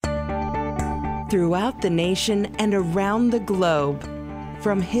throughout the nation and around the globe.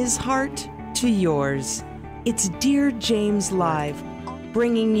 From his heart to yours, it's Dear James Live,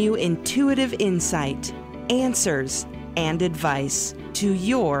 bringing you intuitive insight, answers, and advice to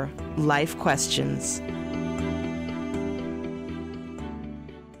your life questions.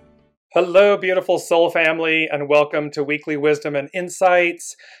 Hello, beautiful soul family, and welcome to Weekly Wisdom and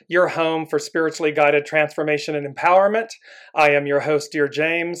Insights, your home for spiritually guided transformation and empowerment. I am your host, Dear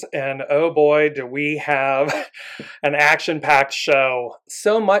James, and oh boy, do we have an action-packed show.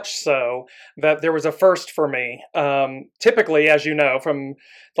 So much so that there was a first for me. Typically, as you know, from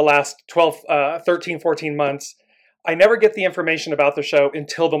the last 13, 14 months, I never get the information about the show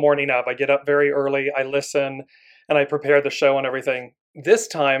until the morning of. I get up very early, I listen, and I prepare the show and everything. This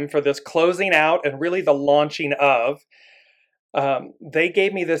time, for this closing out and really the launching of, they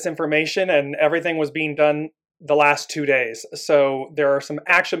gave me this information and everything was being done the last 2 days. So there are some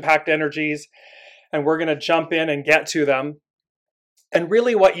action-packed energies and we're going to jump in and get to them. And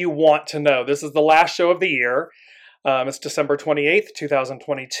really what you want to know, this is the last show of the year. It's December 28th,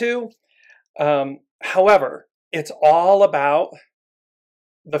 2022. However, it's all about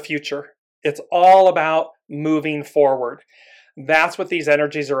the future. It's all about moving forward. That's what these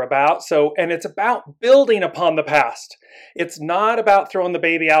energies are about. And it's about building upon the past. It's not about throwing the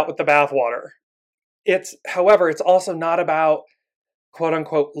baby out with the bathwater. However, it's also not about, quote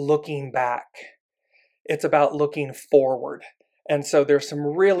unquote, looking back. It's about looking forward. And so there's some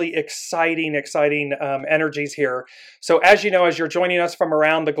really exciting energies here. So as you know, as you're joining us from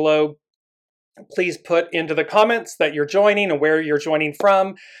around the globe, please put into the comments that you're joining and where you're joining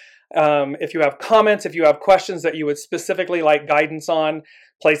from. If you have comments, if you have questions that you would specifically like guidance on,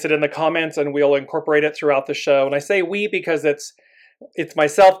 place it in the comments and we'll incorporate it throughout the show. And I say we because it's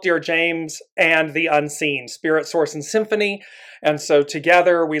myself, Dear James, and the unseen, Spirit, Source, and Symphony. And so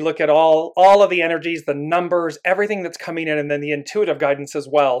together we look at all of the energies, the numbers, everything that's coming in, and then the intuitive guidance as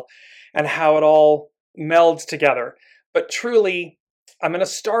well, and how it all melds together. But truly, I'm going to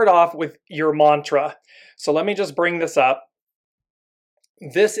start off with your mantra. So let me just bring this up.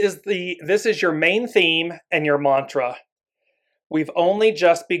 This is your main theme and your mantra. We've only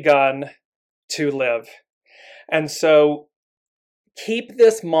just begun to live. And so keep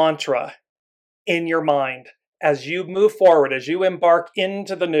this mantra in your mind as you move forward, as you embark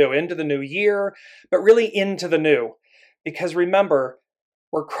into the new year, but really into the new. Because remember,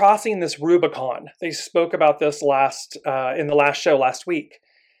 we're crossing this Rubicon. They spoke about this in the last show last week.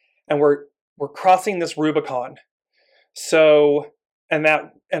 And we're crossing this Rubicon. So And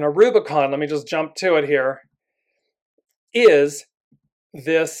a Rubicon, let me just jump to it here, is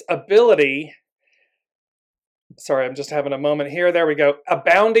this ability, sorry, I'm just having a moment here, there we go, a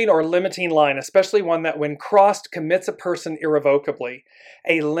bounding or limiting line, especially one that when crossed commits a person irrevocably,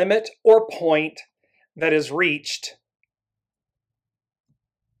 a limit or point that is reached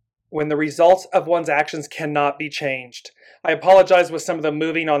when the results of one's actions cannot be changed. I apologize with some of the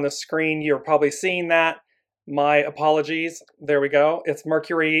moving on the screen, you're probably seeing that. My apologies. There we go. It's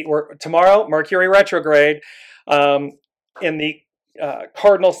tomorrow, Mercury retrograde in the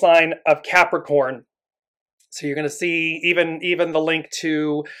cardinal sign of Capricorn. So you're going to see even the link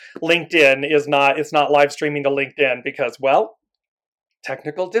to LinkedIn it's not live streaming to LinkedIn because, well,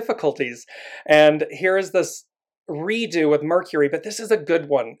 technical difficulties. And here is this redo with Mercury, but this is a good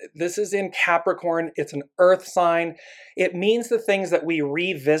one. This is in Capricorn. It's an earth sign. It means the things that we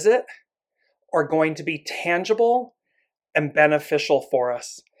revisit are going to be tangible and beneficial for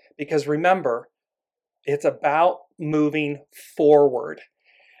us. Because remember, it's about moving forward.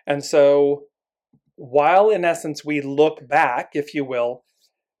 And so while in essence we look back, if you will,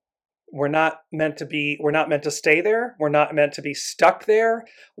 we're not meant to stay there. We're not meant to be stuck there.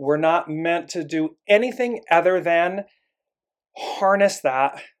 We're not meant to do anything other than harness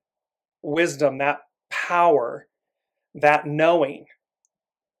that wisdom, that power, that knowing,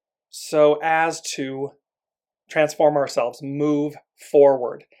 so as to transform ourselves, move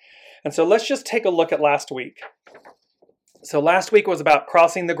forward. And so let's just take a look at last week. So last week was about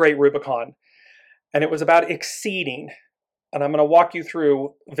crossing the Great Rubicon, and it was about exceeding. And I'm going to walk you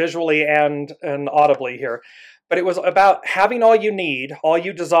through visually and audibly here. But it was about having all you need, all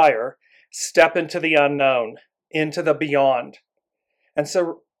you desire, step into the unknown, into the beyond. And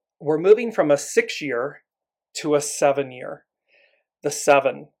so we're moving from a 6-year to a 7-year. The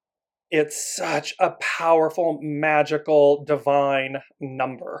 7. It's such a powerful, magical, divine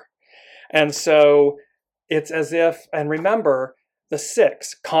number. And so it's as if, and remember, the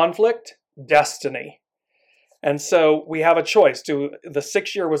 6, conflict, destiny. And so we have a choice. The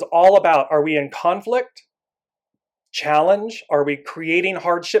 6-year was all about, are we in conflict, challenge? Are we creating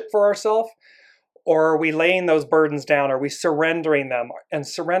hardship for ourselves? Or are we laying those burdens down? Are we surrendering them and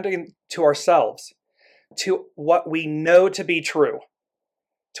surrendering to ourselves, to what we know to be true,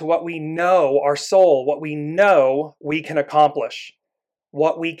 to what we know, our soul, what we know we can accomplish,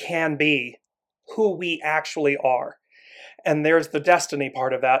 what we can be, who we actually are? And there's the destiny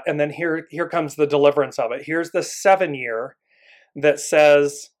part of that. And then here comes the deliverance of it. Here's the 7 year that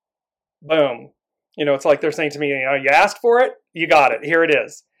says, boom. It's like they're saying to me, you asked for it, you got it, here it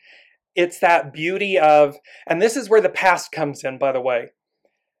is. It's that beauty of, and this is where the past comes in, by the way.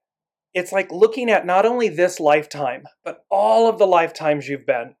 It's like looking at not only this lifetime, but all of the lifetimes you've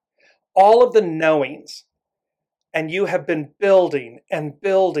been, all of the knowings, and you have been building and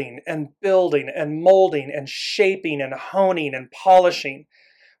building and building and molding and shaping and honing and polishing.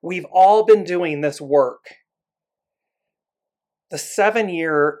 We've all been doing this work. The 7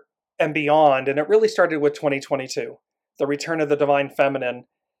 year and beyond, and it really started with 2022, the return of the divine feminine,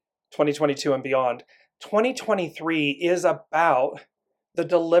 2022 and beyond. 2023 is about the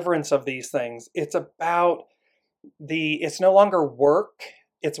deliverance of these things. It's about it's no longer work,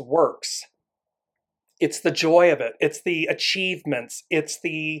 it's works. It's the joy of it. It's the achievements. It's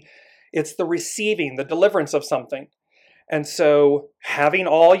the receiving, the deliverance of something. And so having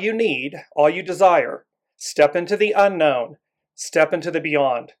all you need, all you desire, step into the unknown, step into the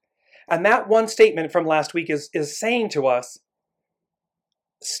beyond. And that one statement from last week is saying to us,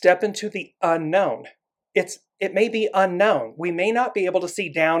 step into the unknown. It may be unknown. We may not be able to see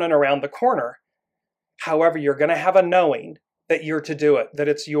down and around the corner. However, you're going to have a knowing that you're to do it, that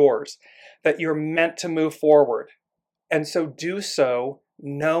it's yours, that you're meant to move forward. And so do so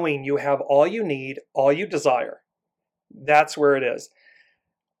knowing you have all you need, all you desire. That's where it is.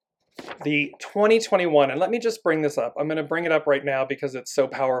 The 2021, and let me just bring this up. I'm going to bring it up right now because it's so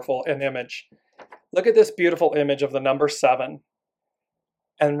powerful, an image. Look at this beautiful image of the number 7.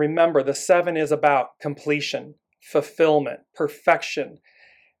 And remember, the 7 is about completion, fulfillment, perfection.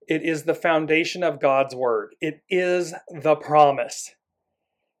 It is the foundation of God's word. It is the promise.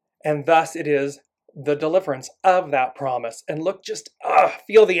 And thus it is the deliverance of that promise. And look, just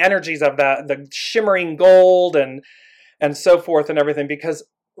feel the energies of that, the shimmering gold and so forth and everything. Because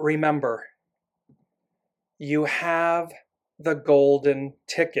remember, you have the golden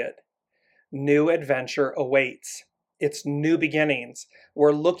ticket. New adventure awaits. It's new beginnings.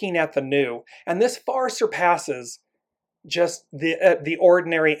 We're looking at the new. And this far surpasses just the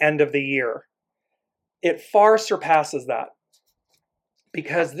ordinary end of the year. It far surpasses that.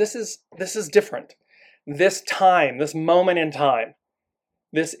 Because this is different. This time, this moment in time,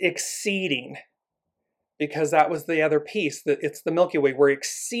 this exceeding, because that was the other piece, that it's the Milky Way. We're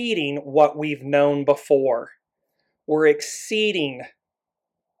exceeding what we've known before. We're exceeding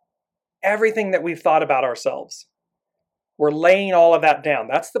everything that we've thought about ourselves. We're laying all of that down.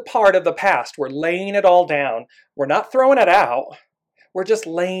 That's the part of the past. We're laying it all down. We're not throwing it out. We're just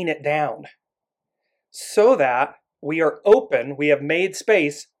laying it down so that we are open. We have made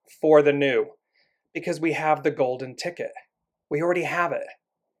space for the new because we have the golden ticket. We already have it.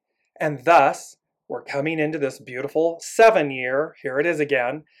 And thus, we're coming into this beautiful 7 year. Here it is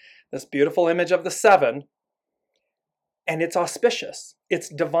again. This beautiful image of the 7. And it's auspicious. It's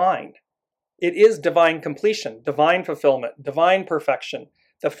divine. It is divine completion, divine fulfillment, divine perfection,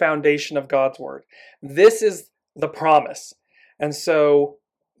 the foundation of God's word. This is the promise. And so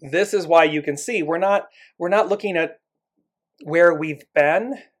this is why you can see we're not looking at where we've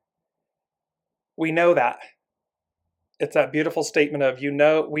been. We know that. It's that beautiful statement of,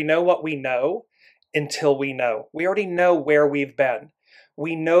 we know what we know until we know. We already know where we've been.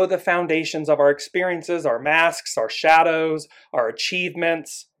 We know the foundations of our experiences, our masks, our shadows, our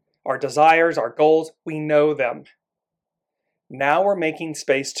achievements, our desires, our goals. We know them. Now we're making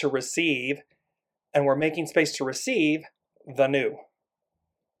space to receive, and we're making space to receive the new,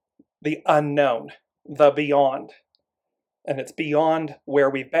 the unknown, the beyond. And it's beyond where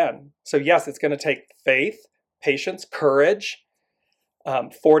we've been. So yes, it's going to take faith, patience, courage,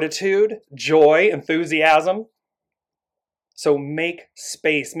 fortitude, joy, enthusiasm. So make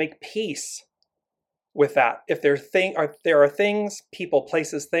space, make peace with that. If there are things, people,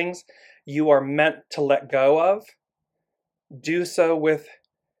 places, things you are meant to let go of, do so with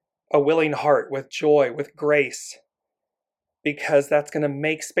a willing heart, with joy, with grace, because that's going to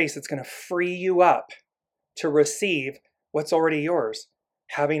make space. It's going to free you up to receive what's already yours,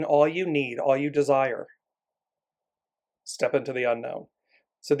 having all you need, all you desire. Step into the unknown.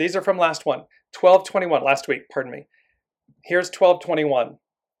 So these are from last week, 12:21. Here's 12:21.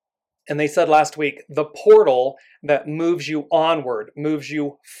 And they said last week, the portal that moves you onward, moves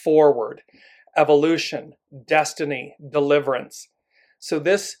you forward, evolution, destiny, deliverance. So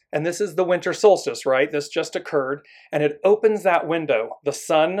this is the winter solstice, right? This just occurred, and it opens that window. The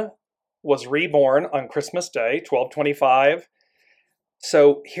sun was reborn on Christmas Day, 1225.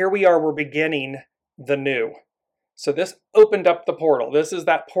 So here we are, we're beginning the new. So this opened up the portal. This is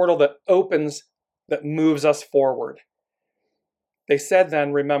that portal that opens, that moves us forward. They said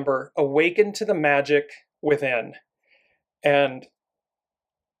then, remember, awaken to the magic within. And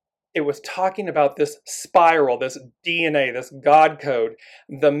it was talking about this spiral, this DNA, this God code,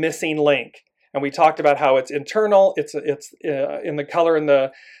 the missing link. And we talked about how it's internal. It's in the color in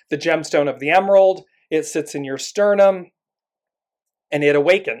the gemstone of the emerald. It sits in your sternum, and it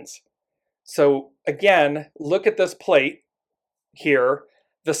awakens. So again, look at this plate here,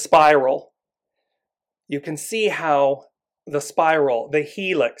 the spiral. You can see how the spiral, the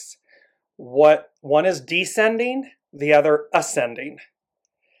helix, what one is descending, the other ascending.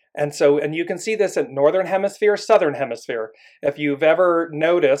 And you can see this in northern hemisphere, southern hemisphere. If you've ever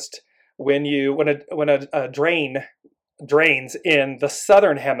noticed when a drain drains in the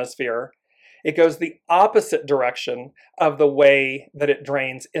southern hemisphere, it goes the opposite direction of the way that it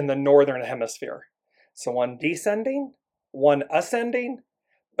drains in the northern hemisphere. So one descending, one ascending,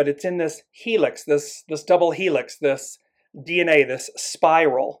 but it's in this helix, this double helix, this DNA, this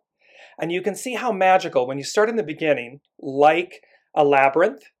spiral. And you can see how magical, when you start in the beginning, like a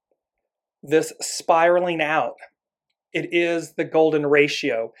labyrinth, this spiraling out. It is the golden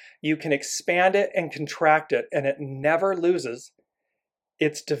ratio. You can expand it and contract it, and it never loses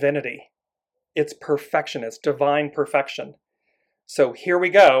its divinity, its perfection, its divine perfection. So here we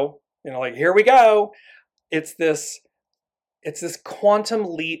go. Here we go. It's this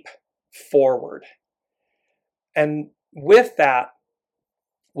quantum leap forward. And with that,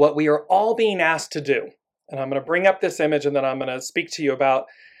 what we are all being asked to do, and I'm going to bring up this image and then I'm going to speak to you about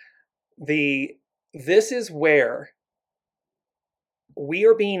this is where we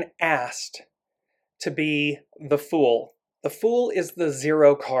are being asked to be the Fool. The Fool is the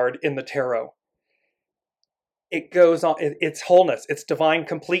 0 card in the tarot. It goes on, it's wholeness, it's divine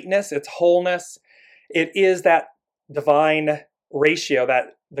completeness, it's wholeness. It is that divine ratio,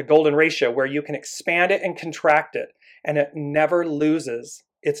 the golden ratio, where you can expand it and contract it, and it never loses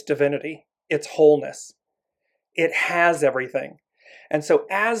its divinity, its wholeness. It has everything. And so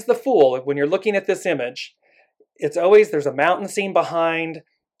as the Fool, when you're looking at this image, it's always, there's a mountain scene behind,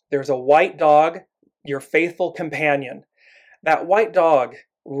 there's a white dog, your faithful companion. That white dog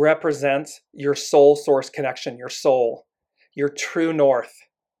represents your soul source connection, your soul, your true north,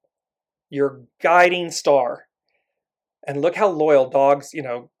 your guiding star. And look how loyal dogs,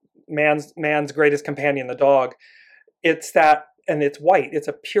 man's greatest companion, the dog. It's that, and it's white, it's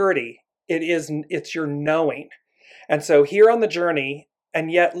a purity. It's your knowing. And so here on the journey,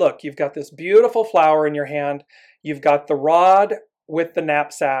 and yet look, you've got this beautiful flower in your hand. You've got the rod with the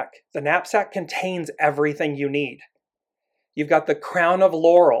knapsack. The knapsack contains everything you need. You've got the crown of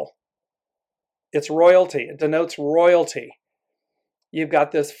laurel. It's royalty. It denotes royalty. You've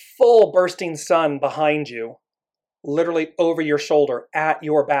got this full bursting sun behind you, literally over your shoulder, at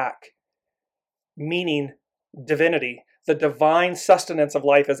your back, meaning divinity. The divine sustenance of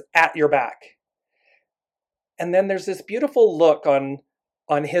life is at your back. And then there's this beautiful look on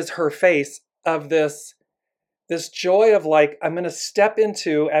her face of this joy of I'm going to step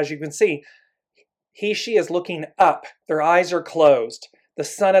into, as you can see, she is looking up. Their eyes are closed. The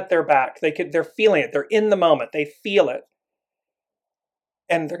sun at their back. They're feeling it. They're in the moment. They feel it.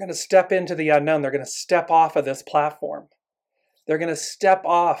 And they're going to step into the unknown. They're going to step off of this platform. They're going to step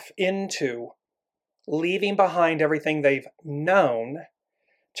off into leaving behind everything they've known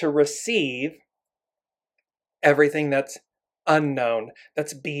to receive everything that's unknown,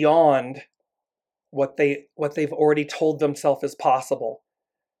 that's beyond what they've already told themselves is possible.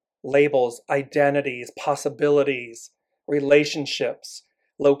 Labels, identities, possibilities, relationships,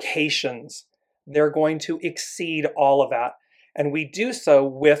 locations. They're going to exceed all of that. And we do so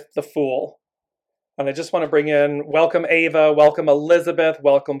with the Fool. And I just want to bring in, welcome Ava, welcome Elizabeth,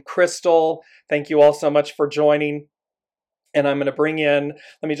 welcome Crystal. Thank you all so much for joining. And I'm going to bring in,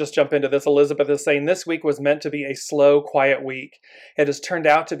 let me just jump into this. Elizabeth is saying this week was meant to be a slow, quiet week. It has turned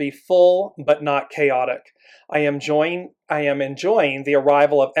out to be full, but not chaotic. I am enjoying the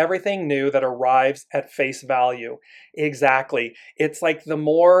arrival of everything new that arrives at face value. Exactly. It's like the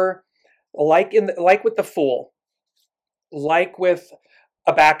more, like with the Fool, like with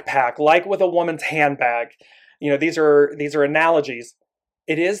a backpack, like with a woman's handbag. These are analogies.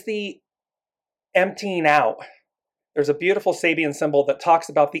 It is the emptying out. There's a beautiful Sabian symbol that talks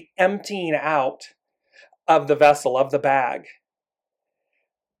about the emptying out of the vessel, of the bag.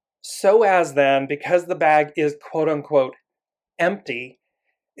 So as then, because the bag is quote unquote empty,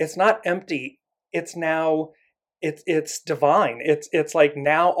 it's not empty. It's now, it's divine. It's like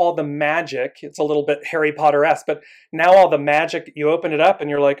now all the magic, it's a little bit Harry Potter-esque, but now all the magic, you open it up and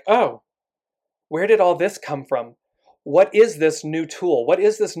you're like, oh, where did all this come from? What is this new tool? What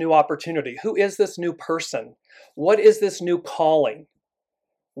is this new opportunity? Who is this new person? What is this new calling?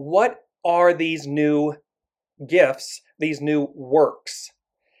 What are these new gifts, these new works?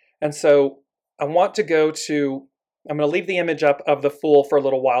 And so I'm going to leave the image up of the Fool for a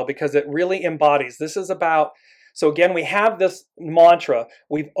little while because it really embodies. This is about, so again, we have this mantra,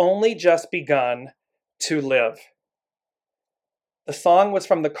 we've only just begun to live. The song was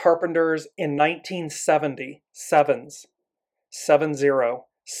from the Carpenters in 1970s.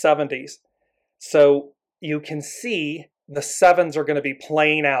 So you can see the sevens are going to be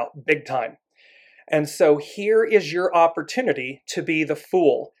playing out big time. And so here is your opportunity to be the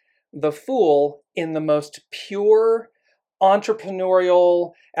Fool. The Fool in the most pure,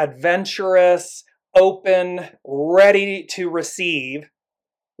 entrepreneurial, adventurous, open, ready to receive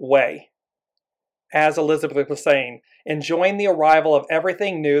way. As Elizabeth was saying, enjoying the arrival of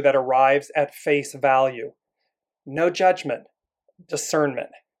everything new that arrives at face value. No judgment, discernment.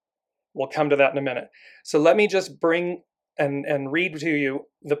 We'll come to that in a minute. So let me just bring and read to you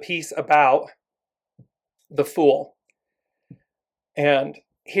the piece about the Fool. And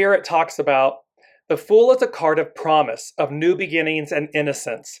here it talks about, the Fool is a card of promise, of new beginnings and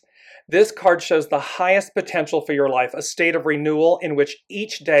innocence. This card shows the highest potential for your life, a state of renewal in which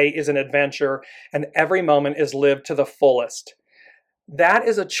each day is an adventure and every moment is lived to the fullest. That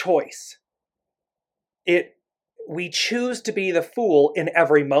is a choice. We choose to be the Fool in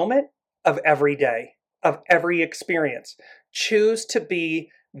every moment of every day, of every experience. Choose to be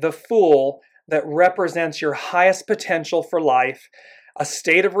the Fool that represents your highest potential for life, a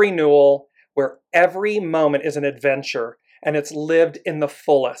state of renewal where every moment is an adventure and it's lived in the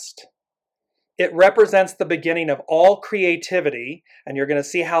fullest. It represents the beginning of all creativity, and you're going to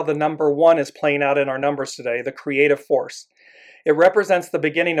see how the number 1 is playing out in our numbers today, the creative force. It represents the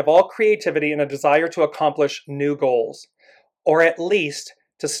beginning of all creativity and a desire to accomplish new goals, or at least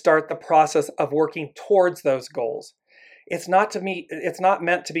to start the process of working towards those goals. It's not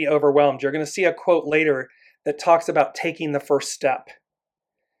meant to be overwhelmed. You're going to see a quote later that talks about taking the first step.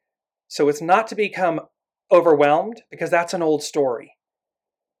 So it's not to become overwhelmed, because that's an old story.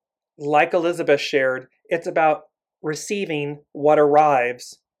 Like Elizabeth shared, it's about receiving what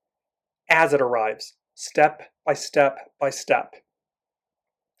arrives as it arrives, step by step by step.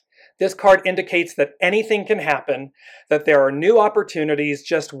 This card indicates that anything can happen, that there are new opportunities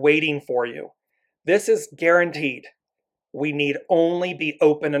just waiting for you. This is guaranteed. We need only be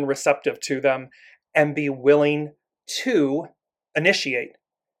open and receptive to them and be willing to initiate.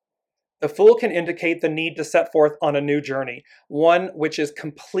 The Fool can indicate the need to set forth on a new journey, one which is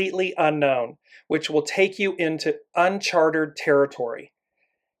completely unknown, which will take you into uncharted territory.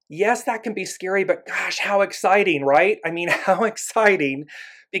 Yes, that can be scary, but gosh, how exciting, right? I mean, how exciting,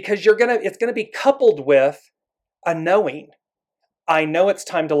 because it's going to be coupled with a knowing. I know it's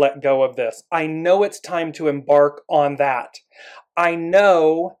time to let go of this. I know it's time to embark on that. I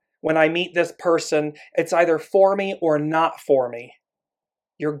know when I meet this person, it's either for me or not for me.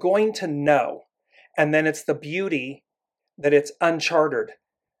 You're going to know. And then it's the beauty that it's uncharted.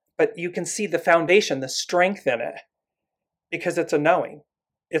 But you can see the foundation, the strength in it, because it's a knowing.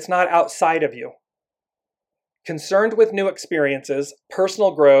 It's not outside of you. Concerned with new experiences,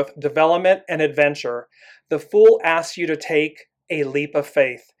 personal growth, development, and adventure, the Fool asks you to take a leap of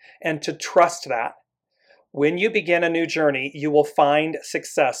faith and to trust that. When you begin a new journey, you will find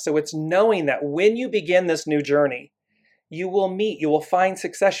success. So it's knowing that when you begin this new journey, you will find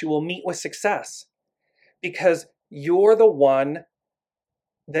success, you will meet with success, because you're the one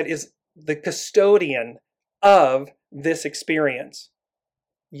that is the custodian of this experience.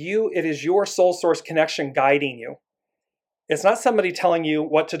 It is your soul source connection guiding you. It's not somebody telling you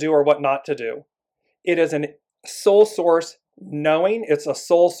what to do or what not to do. It is a soul source knowing, it's a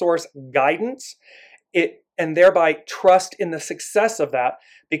soul source guidance, and thereby trust in the success of that,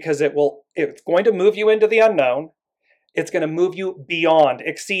 because it's going to move you into the unknown. It's going to move you beyond,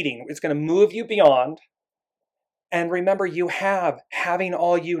 exceeding. It's going to move you beyond. And remember, having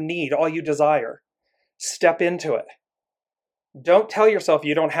all you need, all you desire. Step into it. Don't tell yourself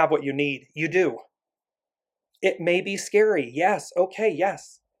you don't have what you need. You do. It may be scary. Yes. Okay.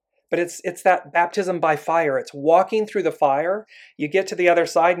 Yes. But it's that baptism by fire. It's walking through the fire. You get to the other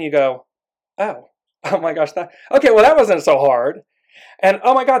side and you go, oh my gosh. Okay. Well, that wasn't so hard. And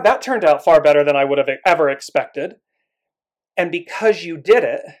oh my God, that turned out far better than I would have ever expected. And because you did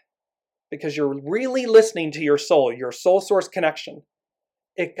it, because you're really listening to your soul source connection.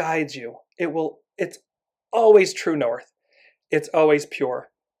 It guides you. It's always true north. It's always pure.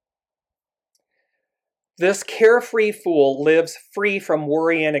 This carefree fool lives free from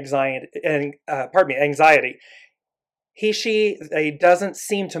worry and anxiety. They doesn't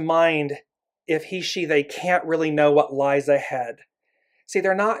seem to mind if they can't really know what lies ahead. See,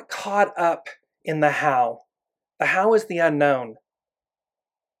 they're not caught up in the how. The how is the unknown.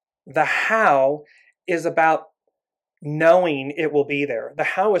 The how is about knowing it will be there. The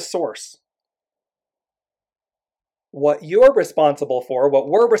how is source. What you're responsible for, what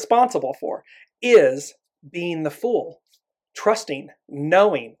we're responsible for, is being the fool, trusting,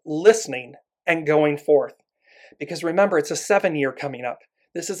 knowing, listening, and going forth. Because remember, it's a 7-year coming up.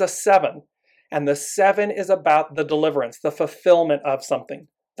 This is a 7. And the 7 is about the deliverance, the fulfillment of something,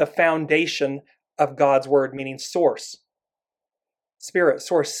 the foundation of God's word, meaning source. Spirit,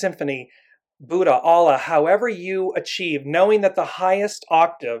 source, symphony, Buddha, Allah, however you achieve, knowing that the highest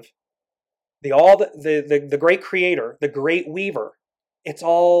octave, the great creator, the great weaver, it's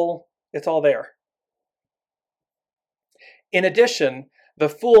all there. In addition, the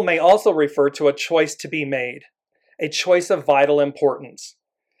fool may also refer to a choice to be made, a choice of vital importance.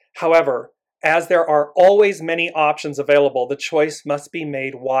 However, as there are always many options available, the choice must be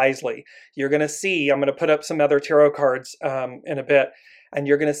made wisely. You're going to see, I'm going to put up some other tarot cards in a bit, and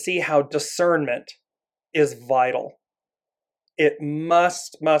you're going to see how discernment is vital. It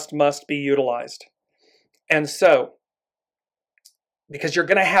must be utilized. And so, because you're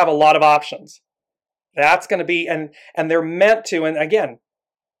going to have a lot of options, that's going to be, and they're meant to, and again,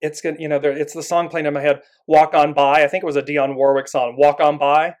 it's going, it's the song playing in my head, Walk On By. I think it was a Dionne Warwick song, Walk On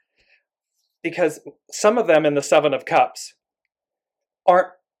By, because some of them in the 7 of Cups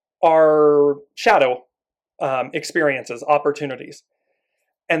are shadow experiences, opportunities.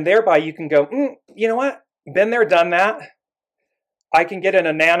 And thereby you can go, you know what? Been there, done that. I can get in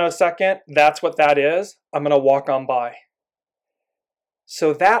a nanosecond. That's what that is. I'm going to walk on by.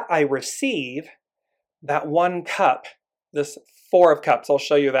 So that I receive that 1 cup, this 4 of Cups. I'll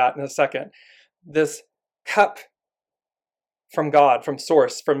show you that in a second. This cup from God, from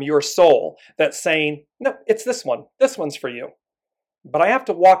source, from your soul, that's saying, no, it's this one. This one's for you. But I have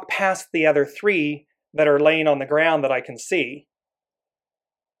to walk past the other 3 that are laying on the ground that I can see.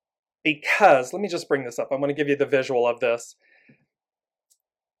 Because, let me just bring this up. I'm going to give you the visual of this.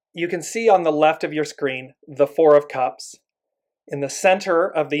 You can see on the left of your screen the 4 of Cups. In the center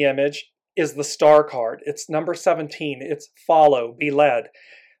of the image is the star card. It's number 17. It's follow, be led.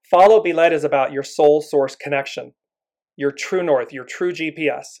 Follow, be led is about your soul source connection, your true north, your true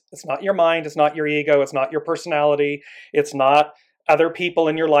GPS. It's not your mind. It's not your ego. It's not your personality. It's not other people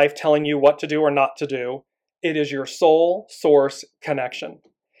in your life telling you what to do or not to do. It is your soul source connection.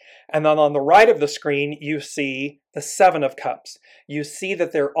 And then on the right of the screen, you see the 7 of Cups. You see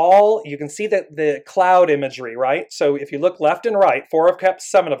that you can see that the cloud imagery, right? So if you look left and right, 4 of Cups,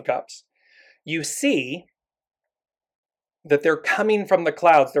 7 of Cups, you see that they're coming from the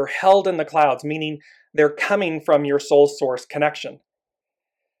clouds. They're held in the clouds, meaning they're coming from your soul source connection.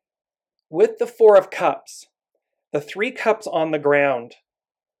 With the 4 of Cups, the 3 cups on the ground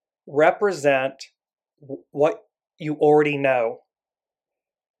represent what you already know,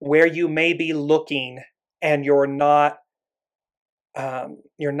 where you may be looking and you're not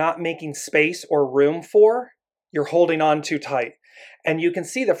making space or room for, you're holding on too tight. And you can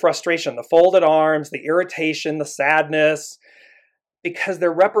see the frustration, the folded arms, the irritation, the sadness, because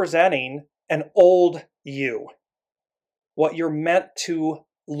they're representing an old you, what you're meant to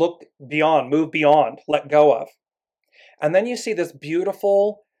look beyond, move beyond, let go of. And then you see this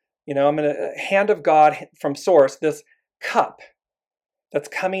beautiful, hand of God from source, this cup that's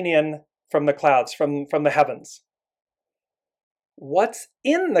coming in from the clouds, from the heavens. What's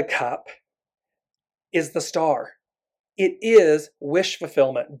in the cup is the star. It is wish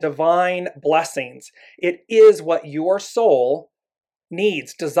fulfillment, divine blessings. It is what your soul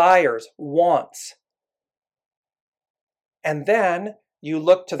needs, desires, wants. And then you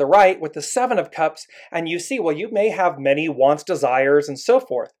look to the right with the 7 of Cups and you see, well, you may have many wants, desires, and so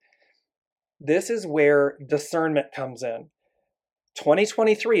forth. This is where discernment comes in.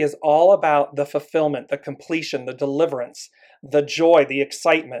 2023 is all about the fulfillment, the completion, the deliverance, the joy, the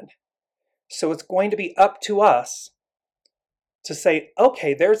excitement. So it's going to be up to us to say,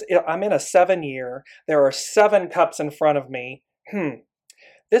 okay, I'm in a 7-year. There are 7 cups in front of me.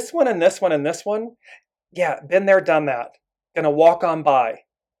 This one and this one and this one. Yeah, been there, done that. Gonna walk on by.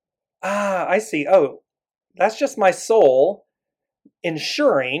 I see. Oh, that's just my soul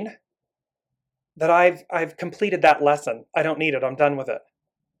ensuring that I've completed that lesson. I don't need it. I'm done with it.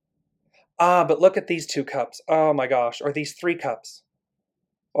 But look at these 2 cups. Oh my gosh. Or these 3 cups.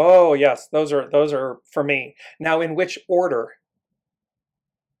 Oh yes, those are for me. Now in which order?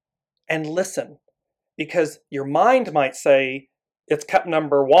 And listen, because your mind might say it's cup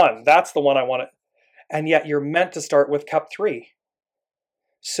number 1. That's the one I want it. And yet you're meant to start with cup 3.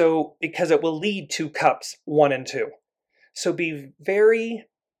 So, because it will lead to cups 1 and 2. So be very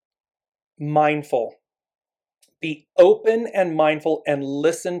mindful. Be open and mindful and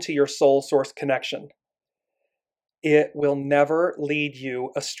listen to your soul source connection. It will never lead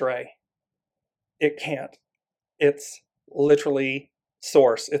you astray. It can't. It's literally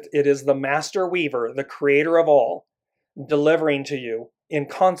source. It is the master weaver, the creator of all, delivering to you in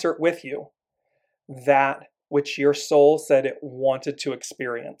concert with you that which your soul said it wanted to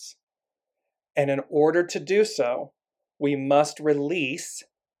experience. And in order to do so, we must release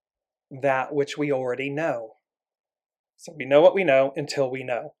that which we already know. So we know what we know until we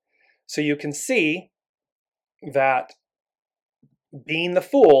know. So you can see that being the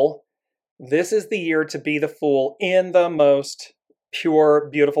Fool, this is the year to be the Fool in the most pure,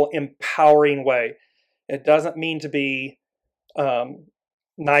 beautiful, empowering way. It doesn't mean to be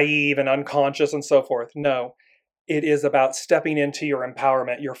naive and unconscious and so forth. No, it is about stepping into your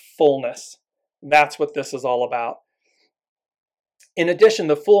empowerment, your fullness. That's what this is all about. In addition,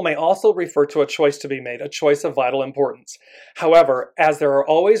 the Fool may also refer to a choice to be made, a choice of vital importance. However, as there are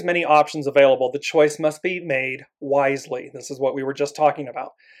always many options available, the choice must be made wisely. This is what we were just talking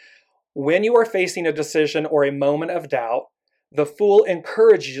about. When you are facing a decision or a moment of doubt, the Fool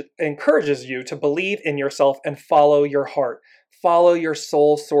encourages you to believe in yourself and follow your heart. Follow your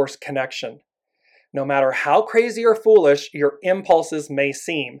soul source connection. No matter how crazy or foolish your impulses may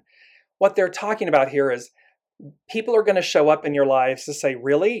seem, what they're talking about here is people are going to show up in your lives to say,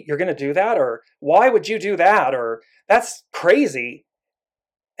 really? You're going to do that? Or why would you do that? Or that's crazy.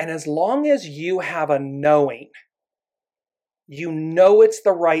 And as long as you have a knowing, you know it's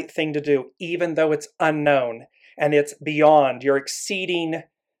the right thing to do, even though it's unknown and it's beyond, you're exceeding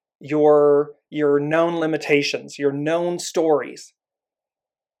your known limitations, your known stories,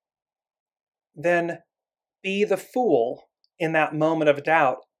 then be the Fool in that moment of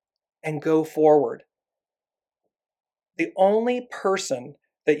doubt and go forward. The only person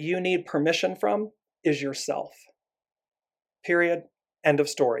that you need permission from is yourself. Period. End of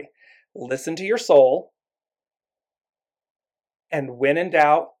story. Listen to your soul, and when in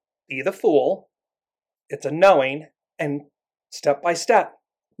doubt, be the Fool. It's a knowing, and step by step,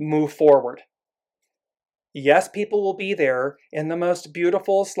 move forward. Yes, people will be there in the most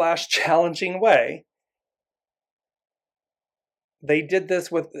beautiful / challenging way. They did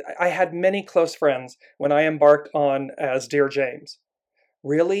this with, I had many close friends when I embarked on as Dear James.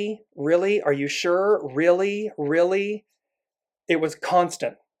 Really? Really? Are you sure? Really? Really? It was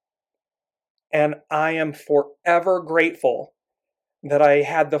constant. And I am forever grateful that I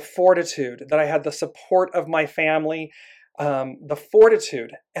had the fortitude, that I had the support of my family, the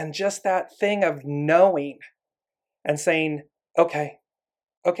fortitude, and just that thing of knowing and saying, okay,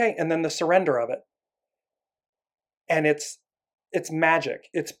 and then the surrender of it. And it's magic.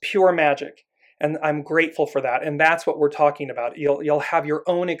 It's pure magic. And I'm grateful for that. And that's what we're talking about. You'll have your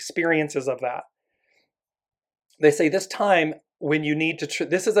own experiences of that. They say this is a time when you need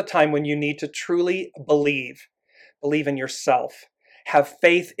to truly believe in yourself. Have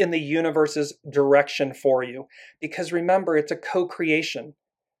faith in the universe's direction for you. Because remember, it's a co-creation.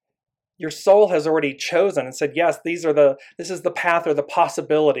 Your soul has already chosen and said, yes, this is the path or the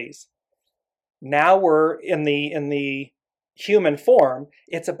possibilities. Now we're in the human form.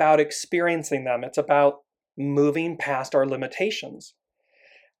 It's about experiencing them. It's about moving past our limitations.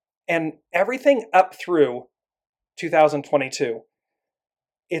 And everything up through 2022,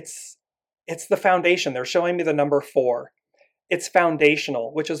 it's the foundation. They're showing me the number 4. It's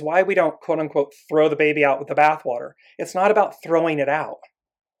foundational, which is why we don't, quote unquote, throw the baby out with the bathwater. It's not about throwing it out.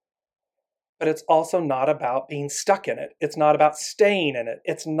 But it's also not about being stuck in it. It's not about staying in it.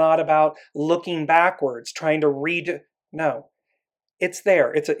 It's not about looking backwards, trying to redo. No, it's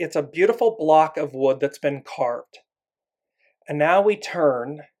there. It's a beautiful block of wood that's been carved. And now we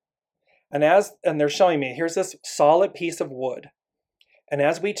turn, and they're showing me, here's this solid piece of wood. And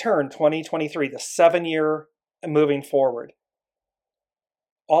as we turn 2023, the 7-year moving forward,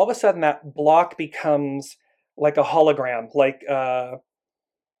 all of a sudden that block becomes like a hologram, like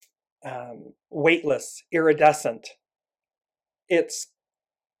weightless, iridescent. It's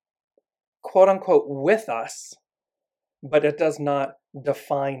quote unquote with us, but it does not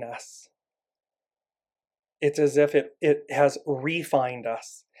define us. It's as if it has refined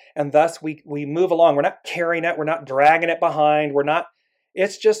us. And thus we move along. We're not carrying it. We're not dragging it behind.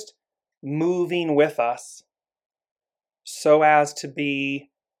 It's just moving with us so as to be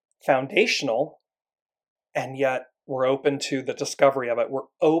foundational, and yet we're open to the discovery of it. We're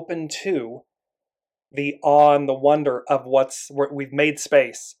open to the awe and the wonder of we've made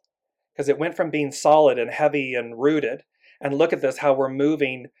space, because it went from being solid and heavy and rooted. And look at this, how we're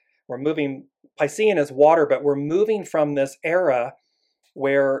moving. We're moving. Piscean is water, but we're moving from this era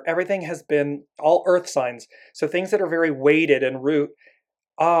where everything has been all earth signs. So things that are very weighted and root.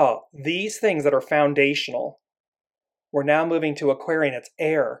 These things that are foundational. We're now moving to Aquarian. It's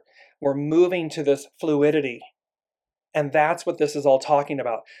air. We're moving to this fluidity. And that's what this is all talking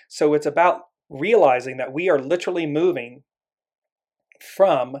about. So it's about realizing that we are literally moving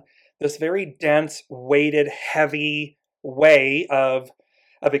from this very dense, weighted, heavy way of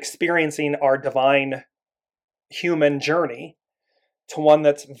experiencing our divine human journey to one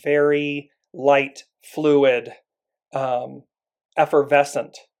that's very light, fluid,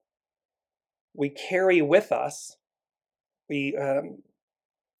 effervescent. We carry with us, we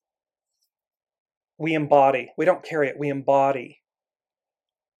embody. We don't carry it, we embody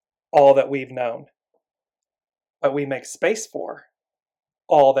all that we've known. But we make space for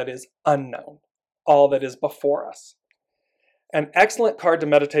all that is unknown, all that is before us. An excellent card to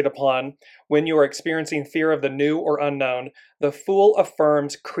meditate upon when you are experiencing fear of the new or unknown. The Fool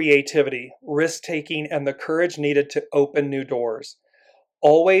affirms creativity, risk-taking, and the courage needed to open new doors.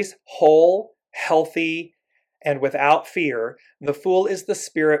 Always whole, healthy, and without fear, the Fool is the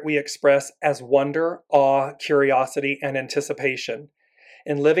spirit we express as wonder, awe, curiosity, and anticipation.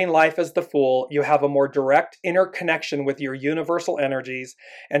 In living life as the Fool, you have a more direct inner connection with your universal energies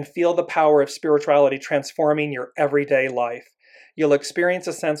and feel the power of spirituality transforming your everyday life. You'll experience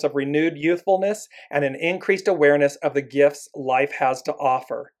a sense of renewed youthfulness and an increased awareness of the gifts life has to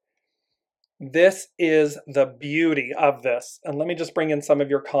offer. This is the beauty of this. And let me just bring in some of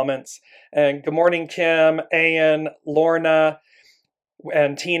your comments. And good morning, Kim, Ayan, Lorna,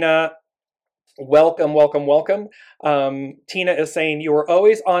 and Tina. Welcome, welcome, welcome. Tina is saying, you are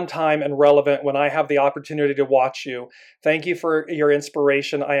always on time and relevant when I have the opportunity to watch you. Thank you for your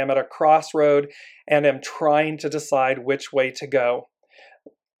inspiration. I am at a crossroad and am trying to decide which way to go.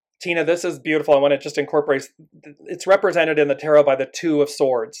 Tina, this is beautiful. I want to just incorporate, it's represented in the tarot by the Two of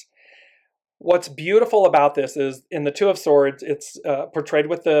Swords. What's beautiful about this is in the Two of Swords, it's portrayed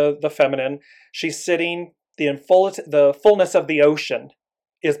with the feminine. She's sitting, the fullness of the ocean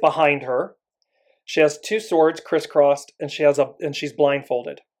is behind her. She has two swords crisscrossed, and she's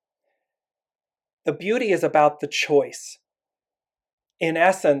blindfolded. The beauty is about the choice. In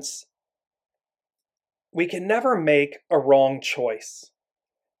essence, we can never make a wrong choice.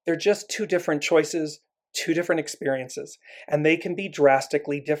 They're just two different choices, two different experiences, and they can be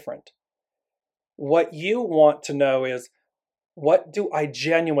drastically different. What you want to know is, what do I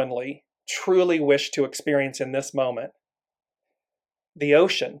genuinely, truly wish to experience in this moment? The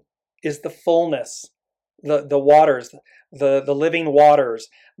ocean is the fullness, the waters, the living waters,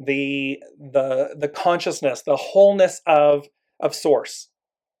 the consciousness, the wholeness of source.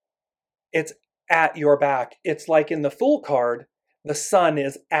 It's at your back. It's like in the Fool card, the sun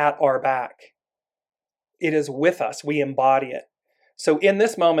is at our back. It is with us. We embody it. So in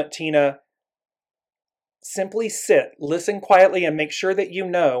this moment, Tina, simply sit, listen quietly, and make sure that you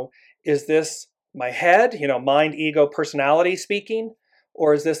know, is this my head, mind, ego, personality speaking?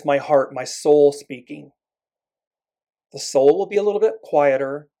 Or is this my heart, my soul speaking? The soul will be a little bit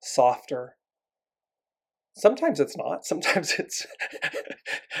quieter, softer. Sometimes it's not. Sometimes it's,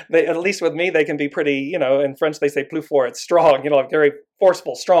 at least with me, they can be pretty, in French they say plus fort, it's strong, very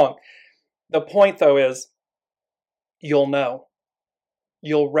forceful, strong. The point though is, you'll know.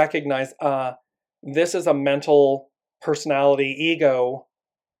 You'll recognize, this is a mental personality, ego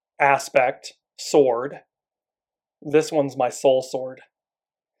aspect, sword. This one's my soul sword.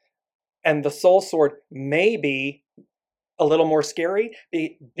 And the soul sword may be a little more scary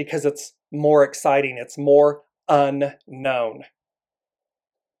because it's more exciting. It's more unknown.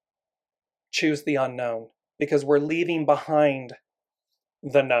 Choose the unknown because we're leaving behind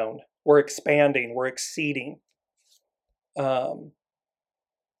the known. We're expanding. We're exceeding. Lorna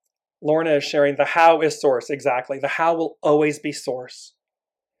is sharing the how is source. Exactly. The how will always be source.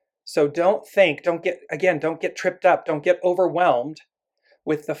 So don't get tripped up. Don't get overwhelmed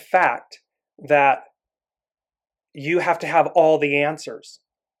with the fact that you have to have all the answers.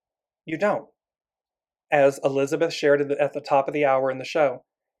 You don't. As Elizabeth shared at the top of the hour in the show,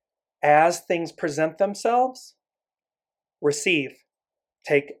 as things present themselves, receive,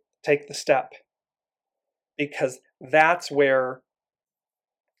 take the step. Because that's where,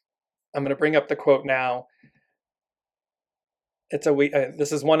 I'm going to bring up the quote now.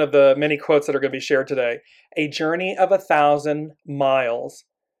 This is one of the many quotes that are going to be shared today. A journey of 1,000 miles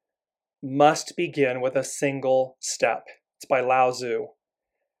must begin with a single step. It's by Lao Tzu.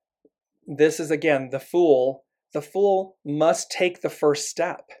 This is, again, the fool. The fool must take the first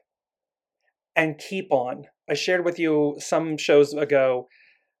step and keep on. I shared with you some shows ago,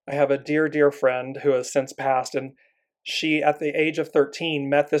 I have a dear, dear friend who has since passed, and she, at the age of 13,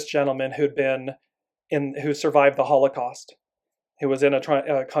 met this gentleman who survived the Holocaust, who was in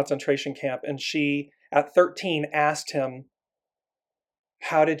a concentration camp. And she, at 13, asked him,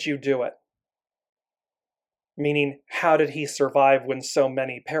 "How did you do it?" Meaning, how did he survive when so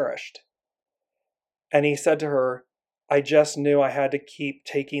many perished? And he said to her, "I just knew I had to keep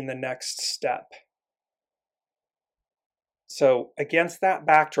taking the next step." So against that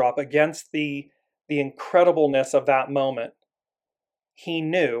backdrop, against the incredibleness of that moment, he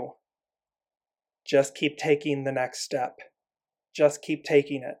knew, just keep taking the next step. Just keep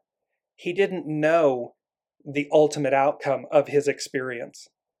taking it. He didn't know the ultimate outcome of his experience.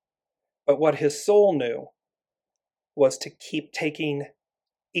 But what his soul knew was to keep taking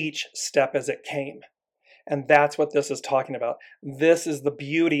each step as it came. And that's what this is talking about. This is the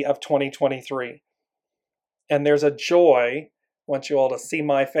beauty of 2023. And there's a joy. I want you all to see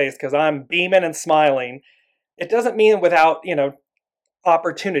my face because I'm beaming and smiling. It doesn't mean without,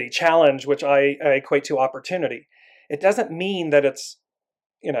 opportunity, challenge, which I equate to opportunity. It doesn't mean that it's,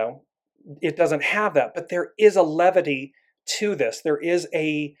 it doesn't have that, but there is a levity to this. There is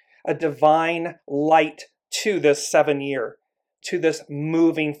a divine light to this 7 year, to this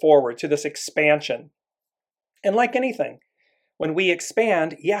moving forward, to this expansion. And like anything, when we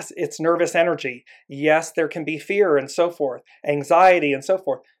expand, yes, it's nervous energy. Yes, there can be fear and so forth, anxiety and so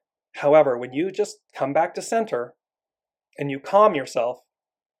forth. However, when you just come back to center and you calm yourself,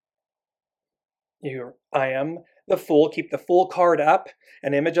 I am the fool, keep the fool card up,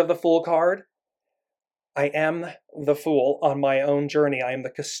 an image of the fool card. I am the fool on my own journey. I am the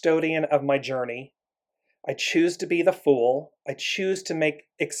custodian of my journey. I choose to be the fool. I choose to make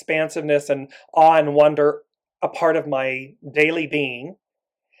expansiveness and awe and wonder a part of my daily being.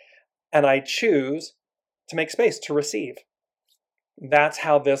 And I choose to make space to receive. That's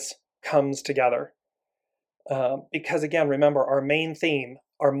how this comes together. Because again, remember our main theme,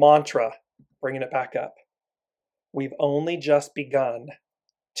 our mantra, bringing it back up. We've only just begun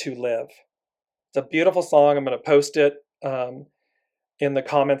to live. It's a beautiful song. I'm going to post it in the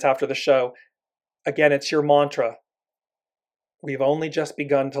comments after the show. Again, it's your mantra. We've only just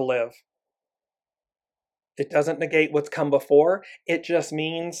begun to live. It doesn't negate what's come before. It just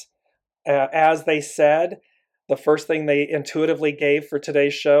means, as they said, the first thing they intuitively gave for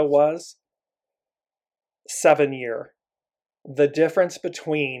today's show was 7 year. The difference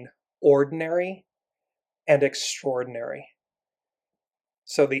between ordinary and extraordinary.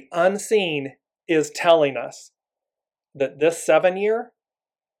 So the unseen is telling us that this 7 year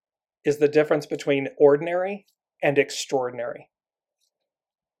is the difference between ordinary and extraordinary.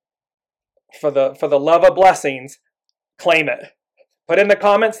 For the love of blessings, claim it. Put in the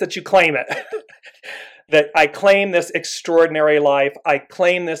comments that you claim it. That I claim this extraordinary life. I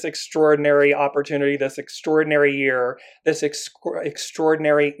claim this extraordinary opportunity, this extraordinary year, this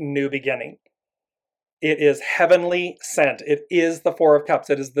extraordinary new beginning. It is heavenly sent. It is the Four of Cups.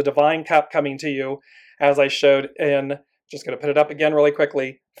 It is the divine cup coming to you, as I showed in, just going to put it up again really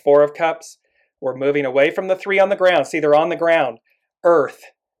quickly. Four of Cups. We're moving away from the three on the ground. See, they're on the ground. Earth.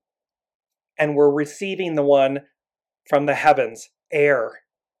 And we're receiving the one from the heavens, air,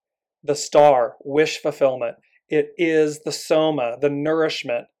 the star, wish fulfillment. It is the soma, the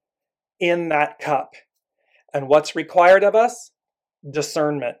nourishment in that cup. And what's required of us?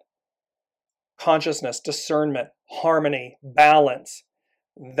 Discernment, consciousness, discernment, harmony, balance.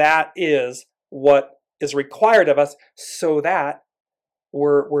 That is what is required of us so that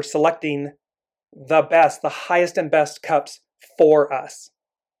we're selecting the best, the highest and best cups for us.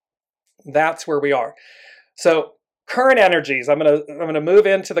 That's where we are. So current energies, I'm going to move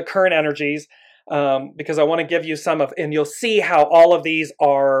into the current energies because I want to give you some of, and you'll see how all of these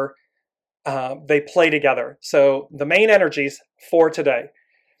are, they play together. So the main energies for today,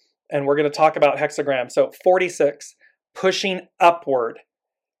 and we're going to talk about hexagram. So 46, pushing upward,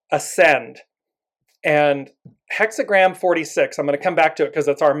 ascend. And hexagram 46, I'm going to come back to it because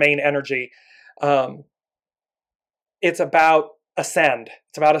it's our main energy. It's about ascend.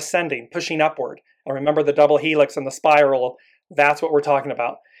 It's about ascending, pushing upward. And remember the double helix and the spiral, that's what we're talking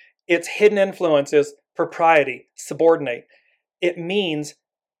about. Its hidden influence is propriety, subordinate. It means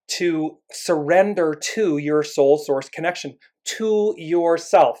to surrender to your soul source connection, to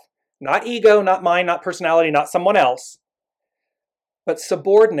yourself. Not ego, not mind, not personality, not someone else. But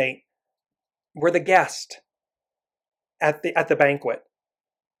subordinate, we're the guest at the banquet.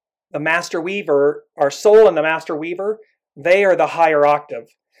 The master weaver, our soul and the master weaver, they are the higher octave.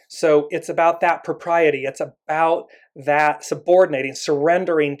 So it's about that propriety. It's about that subordinating,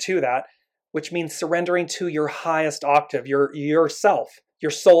 surrendering to that, which means surrendering to your highest octave, your self,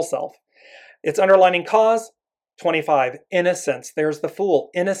 your soul self. Its underlining cause, 25, innocence. There's the Fool,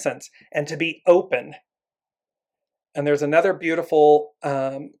 innocence, and to be open. And there's another beautiful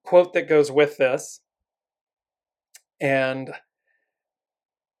quote that goes with this. And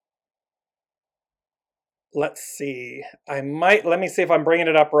let's see. Let me see if I'm bringing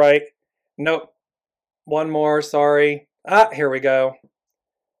it up right. Nope. One more, sorry. Here we go.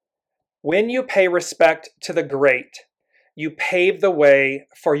 When you pay respect to the great, you pave the way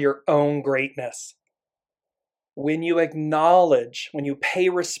for your own greatness. When you pay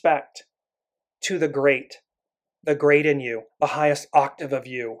respect to the great in you, the highest octave of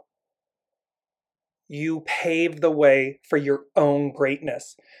you, you pave the way for your own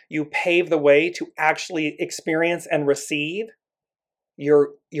greatness. You pave the way to actually experience and receive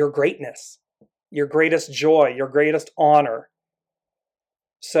your greatness, your greatest joy, your greatest honor.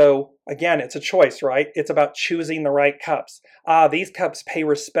 So again, it's a choice, right? It's about choosing the right cups. These cups pay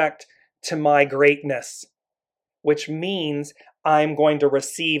respect to my greatness, which means I'm going to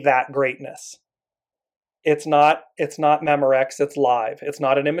receive that greatness. It's not Memorex, it's live. It's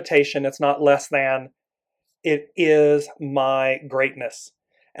not an imitation, it's not less than. It is my greatness,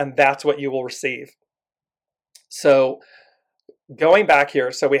 and that's what you will receive. So going back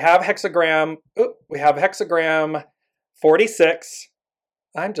here, so we have hexagram 46.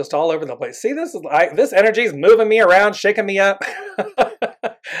 I'm just all over the place. See, this energy is moving me around, shaking me up.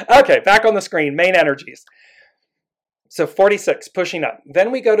 Okay, back on the screen, main energies. So 46, pushing up.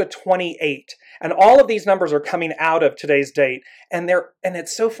 Then we go to 28. And all of these numbers are coming out of today's date. And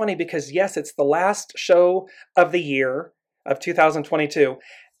it's so funny because, yes, it's the last show of the year of 2022.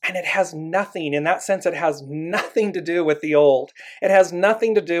 And it has nothing, in that sense, it has nothing to do with the old. It has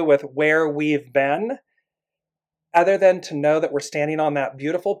nothing to do with where we've been, other than to know that we're standing on that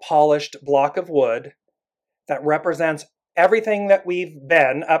beautiful polished block of wood that represents everything that we've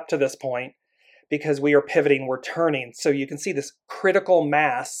been up to this point, because we are pivoting, we're turning. So you can see this critical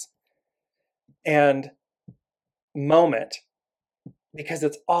mass and moment, because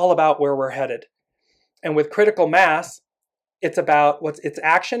it's all about where we're headed. And with critical mass, it's about its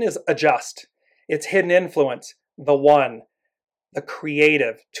action is adjust. Its hidden influence, the one, the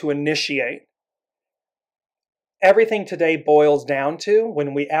creative, to initiate. Everything today boils down to,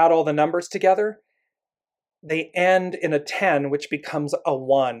 when we add all the numbers together, they end in a 10, which becomes a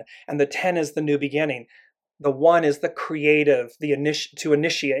 1. And the 10 is the new beginning. The 1 is the creative, to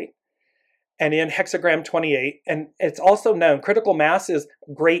initiate. And in hexagram 28, and it's also known, critical mass is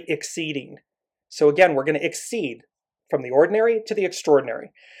great exceeding. So again, we're going to exceed from the ordinary to the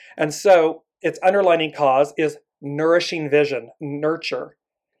extraordinary. And so its underlining cause is nourishing vision, nurture.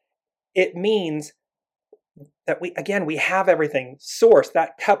 It means that we have everything. Source,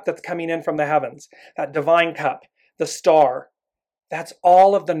 that cup that's coming in from the heavens, that divine cup, the star, that's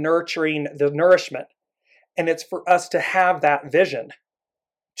all of the nurturing, the nourishment. And it's for us to have that vision,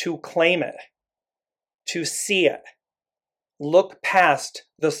 to claim it, to see it, look past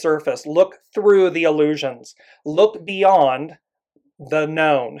the surface, look through the illusions, look beyond the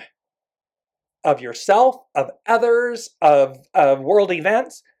known of yourself, of others, of world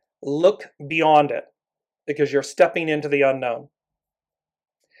events. Look beyond it, because you're stepping into the unknown.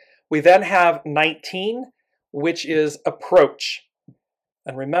 We then have 19, which is approach.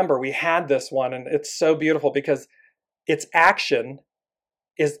 And remember, we had this one, and it's so beautiful because its action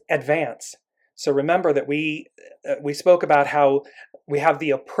is advance. So remember that we spoke about how we have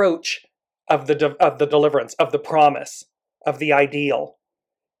the approach of the deliverance, of the promise, of the ideal.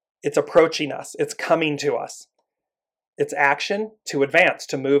 It's approaching us. It's coming to us. Its action, to advance,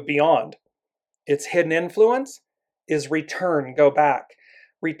 to move beyond. Its hidden influence is return, go back.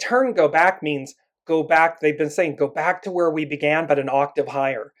 Return, go back means go back. They've been saying go back to where we began, but an octave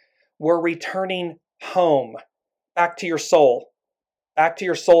higher. We're returning home, back to your soul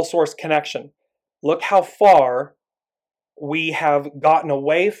source connection. Look how far we have gotten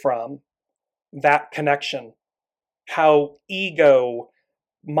away from that connection. How ego,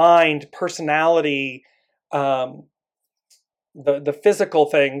 mind, personality, the physical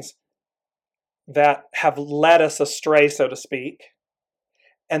things that have led us astray, so to speak,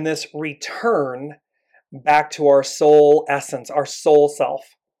 and this return back to our soul essence, our soul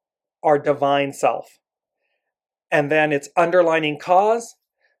self, our divine self. And then its underlining cause,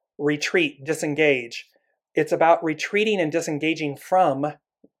 retreat, disengage. It's about retreating and disengaging from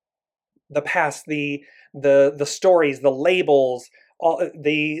the past, the stories, the labels, all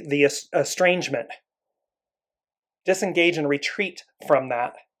the estrangement. Disengage and retreat from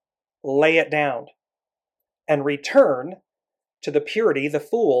that. Lay it down and return to the purity, the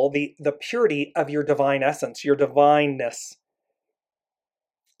full, the purity of your divine essence, your divineness.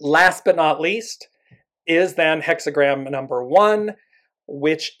 Last but not least is then hexagram number 1,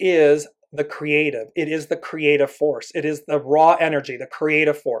 which is the creative. It is the creative force. It is the raw energy, the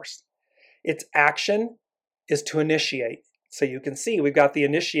creative force. Its action is to initiate. So you can see we've got the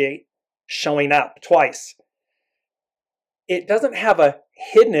initiate showing up twice. It doesn't have a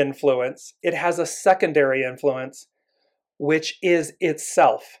hidden influence. It has a secondary influence, which is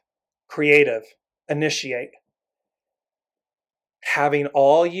itself creative, initiate. Having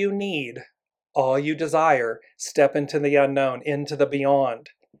all you need, all you desire, step into the unknown, into the beyond.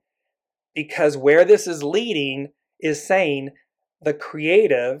 Because where this is leading is saying the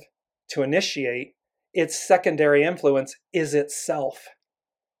creative, to initiate, its secondary influence is itself.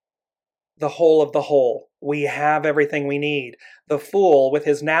 The whole of the whole. We have everything we need. The fool with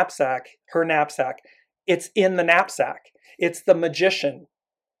his knapsack, her knapsack, it's in the knapsack. It's the magician.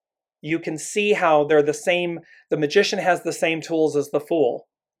 You can see how they're the same. The magician has the same tools as the fool.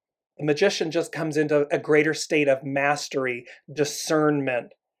 The magician just comes into a greater state of mastery,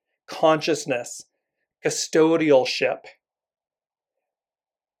 discernment, consciousness, custodialship.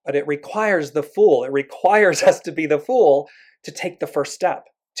 But it requires the fool. It requires us to be the fool to take the first step,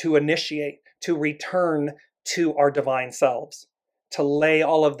 to initiate, to return to our divine selves, to lay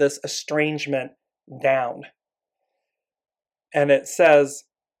all of this estrangement down. And it says,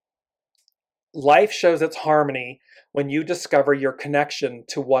 life shows its harmony when you discover your connection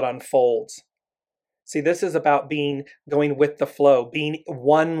to what unfolds. See, this is about going with the flow, being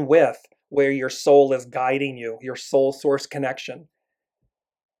one with where your soul is guiding you, your soul source connection.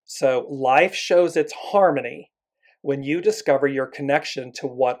 So life shows its harmony when you discover your connection to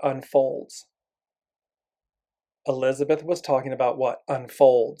what unfolds. Elizabeth was talking about what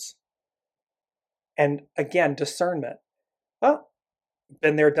unfolds. And again, discernment. Oh,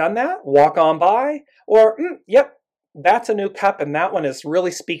 been there, done that? Walk on by? Or, yep, that's a new cup, and that one is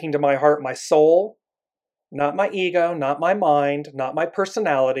really speaking to my heart, my soul. Not my ego, not my mind, not my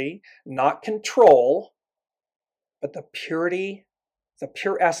personality, not control, but the purity, the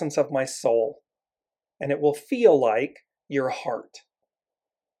pure essence of my soul. And it will feel like your heart.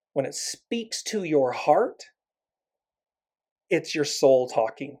 When it speaks to your heart, it's your soul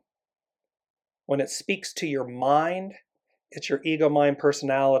talking. When it speaks to your mind, it's your ego, mind,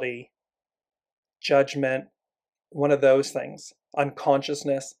 personality, judgment, one of those things,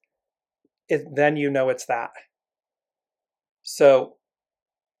 unconsciousness. Then you know it's that. So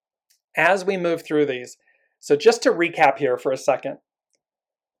as we move through these, so just to recap here for a second,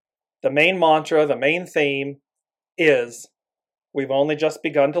 the main mantra, the main theme is we've only just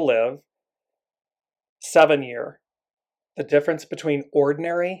begun to live. 7-year, the difference between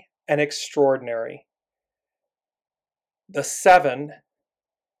ordinary and extraordinary. The 7,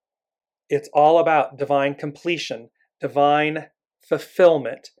 it's all about divine completion, divine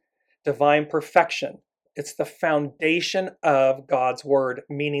fulfillment, divine perfection. It's the foundation of God's word,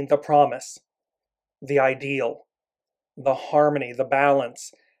 meaning the promise, the ideal, the harmony, the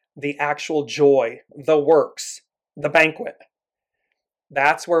balance, the actual joy, the works, the banquet.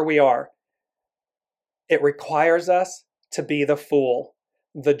 That's where we are. It requires us to be the fool.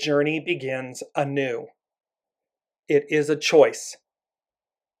 The journey begins anew. It is a choice.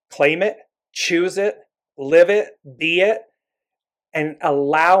 Claim it, choose it, live it, be it, and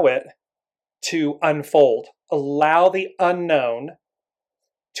allow it to unfold. Allow the unknown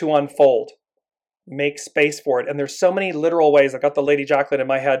to unfold. Make space for it. And there's so many literal ways. I've got the Lady Jacqueline in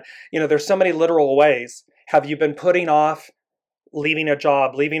my head. There's so many literal ways. Have you been putting off leaving a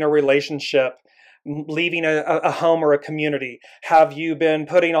job, leaving a relationship, leaving a home or a community? Have you been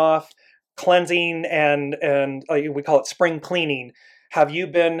putting off cleansing and we call it spring cleaning? Have you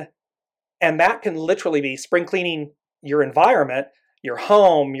been, and that can literally be spring cleaning your environment, your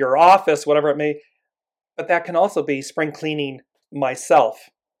home, your office, whatever it may, but that can also be spring cleaning myself,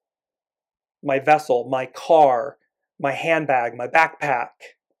 my vessel, my car, my handbag, my backpack,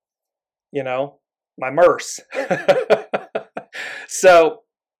 my Merce. So,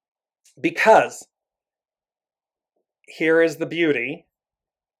 because here is the beauty,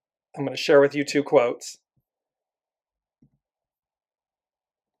 I'm going to share with you 2 quotes.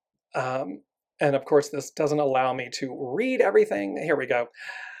 And of course, this doesn't allow me to read everything. Here we go.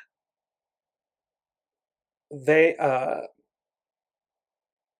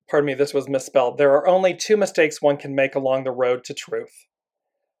 pardon me, this was misspelled. There are only two mistakes one can make along the road to truth.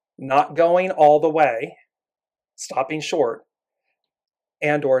 Not going all the way, stopping short,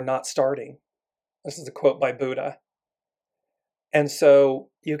 and or not starting. This is a quote by Buddha. And so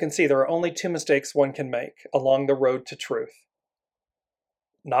you can see there are only two mistakes one can make along the road to truth.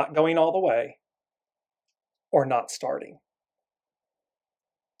 Not going all the way or not starting.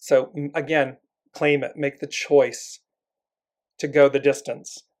 So again, claim it. Make the choice to go the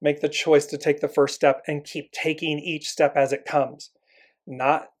distance. Make the choice to take the first step and keep taking each step as it comes.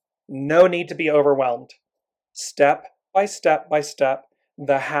 No need to be overwhelmed. Step by step by step.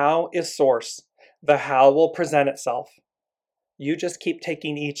 The how is source. The how will present itself. You just keep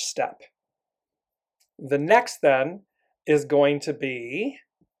taking each step. The next then is going to be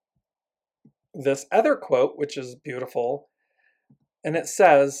this other quote, which is beautiful. And it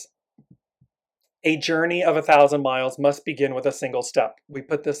says, a journey of 1,000 miles must begin with a single step. We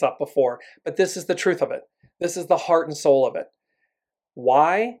put this up before, but this is the truth of it. This is the heart and soul of it.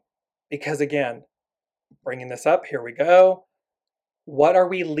 Why? Because again, bringing this up, here we go. What are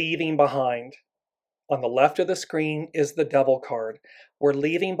we leaving behind? On the left of the screen is the devil card. We're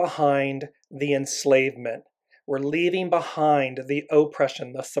leaving behind the enslavement. We're leaving behind the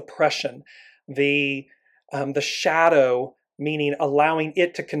oppression, the suppression, the shadow, meaning allowing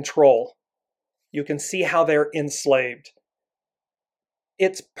it to control. You can see how they're enslaved.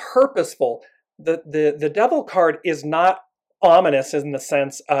 It's purposeful. The devil card is not ominous in the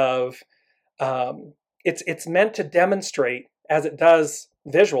sense of it's meant to demonstrate, as it does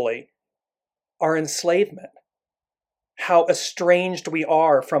visually, our enslavement, how estranged we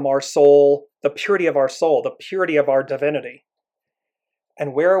are from our soul, the purity of our soul, the purity of our divinity.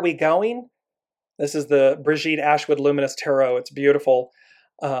 And where are we going? This is the Brigitte Ashwood Luminous Tarot. It's beautiful.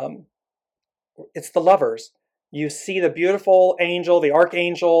 It's the lovers. You see the beautiful angel, the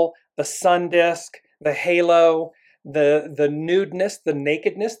archangel, the sun disk, the halo, the nudeness, the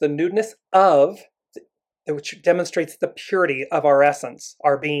nakedness, the nudeness of, which demonstrates the purity of our essence,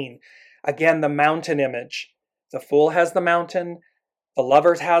 our being. Again, the mountain image. The Fool has the mountain. The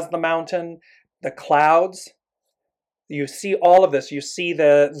Lovers has the mountain. The clouds. You see all of this. You see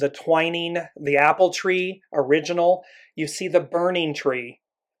the twining, the apple tree, original. You see the burning tree,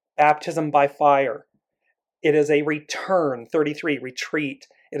 baptism by fire. It is a return, 33, retreat.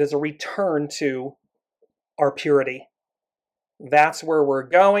 It is a return to our purity. That's where we're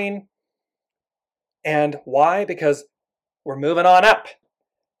going. And why? Because we're moving on up.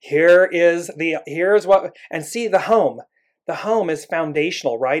 Here's what, and see the home. The home is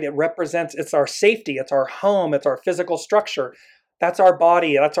foundational, right? It represents, it's our safety, it's our home, it's our physical structure. That's our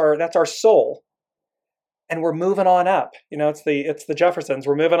body, that's our soul. And we're moving on up. You know, it's the Jeffersons.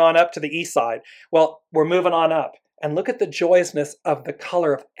 We're moving on up to the east side. Well, we're moving on up. And look at the joyousness of the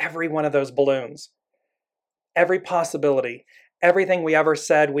color of every one of those balloons. Every possibility, everything we ever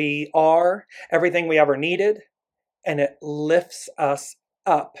said we are, everything we ever needed, and it lifts us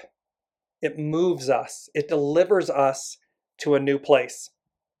up. It moves us. It delivers us to a new place.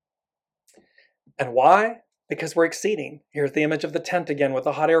 And why? Because we're exceeding. Here's the image of the tent again with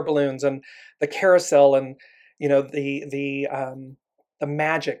the hot air balloons and the carousel and, you know, the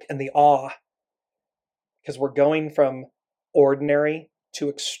magic and the awe. Because we're going from ordinary to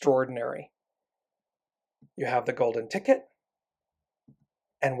extraordinary. You have the golden ticket.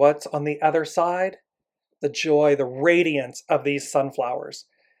 And what's on the other side? The joy, the radiance of these sunflowers.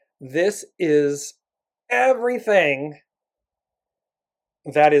 This is everything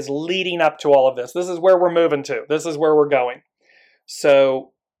that is leading up to all of this. This is where we're moving to. This is where we're going.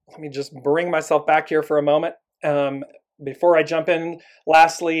 So let me just bring myself back here for a moment. Before I jump in,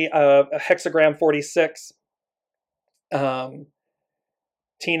 lastly, hexagram 46.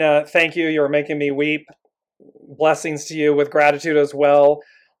 Tina, thank you. You're making me weep. Blessings to you with gratitude as well.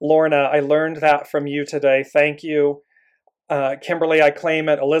 Lorna, I learned that from you today. Thank you. Kimberly, I claim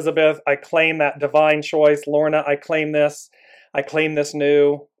it. Elizabeth, I claim that divine choice. Lorna, I claim this. I claim this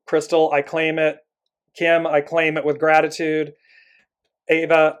new. Crystal, I claim it. Kim, I claim it with gratitude.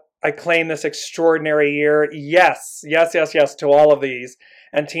 Ava, I claim this extraordinary year. Yes, yes, yes, yes to all of these.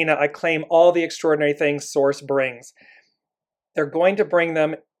 And Tina, I claim all the extraordinary things Source brings. They're going to bring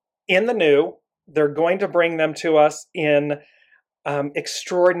them in the new. They're going to bring them to us in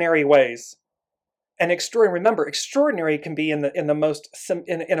extraordinary ways. And remember, extraordinary can be in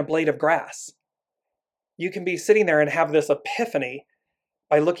a blade of grass. You can be sitting there and have this epiphany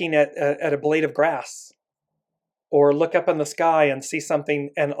by looking at a blade of grass, or look up in the sky and see something,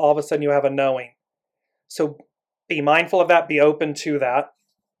 and all of a sudden you have a knowing. So be mindful of that. Be open to that.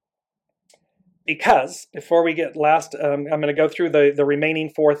 Because before we get I'm going to go through the remaining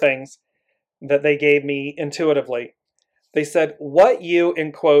 4 things that they gave me intuitively. They said, what you,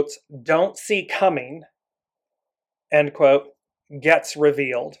 in quotes, don't see coming, end quote, gets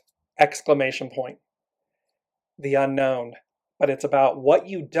revealed, exclamation point. The unknown. But it's about what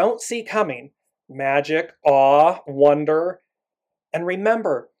you don't see coming. Magic, awe, wonder. And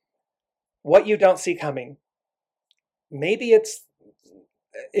remember, what you don't see coming. Maybe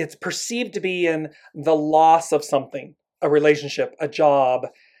it's perceived to be in the loss of something, a relationship, a job,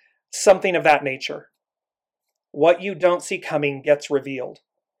 something of that nature. What you don't see coming gets revealed.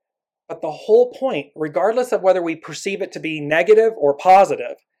 But the whole point, regardless of whether we perceive it to be negative or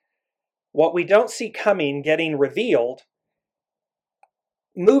positive, what we don't see coming getting revealed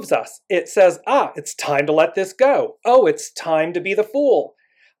moves us. It says, it's time to let this go. Oh, it's time to be the fool.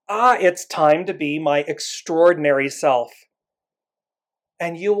 It's time to be my extraordinary self.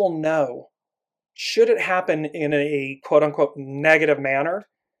 And you will know, should it happen in a quote unquote negative manner,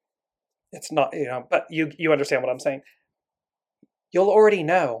 it's not, but you understand what I'm saying. You'll already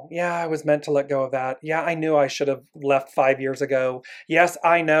know. Yeah, I was meant to let go of that. Yeah, I knew I should have left 5 years ago. Yes,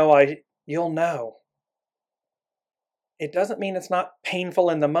 I know you'll know. It doesn't mean it's not painful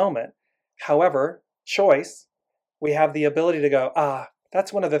in the moment. However, choice, we have the ability to go,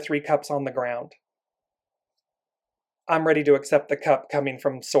 that's one of the 3 cups on the ground. I'm ready to accept the cup coming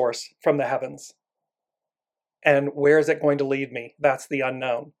from source, from the heavens. And where is it going to lead me? That's the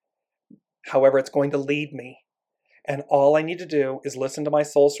unknown. However, it's going to lead me. And all I need to do is listen to my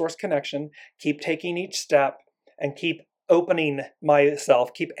soul source connection, keep taking each step, and keep opening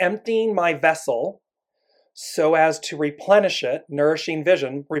myself, keep emptying my vessel so as to replenish it, nourishing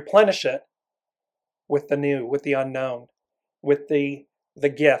vision, replenish it with the new, with the unknown, with the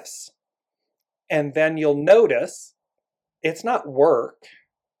gifts. And then you'll notice it's not work,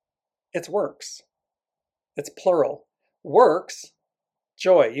 it's works. It's plural. Works,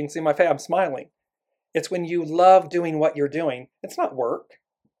 joy. You can see my face, I'm smiling. It's when you love doing what you're doing. It's not work.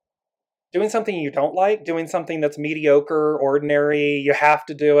 Doing something you don't like, doing something that's mediocre, ordinary, you have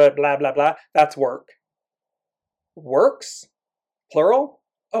to do it, blah, blah, blah, that's work. Works, plural,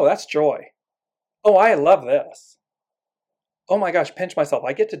 oh, that's joy. Oh, I love this. Oh my gosh, pinch myself.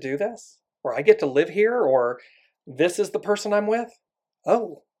 I get to do this? Or I get to live here? Or this is the person I'm with?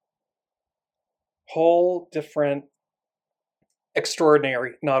 Oh. Whole different,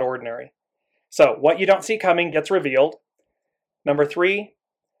 extraordinary, not ordinary. So what you don't see coming gets revealed. Number 3,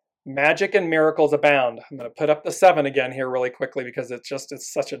 magic and miracles abound. I'm going to put up the 7 again here really quickly because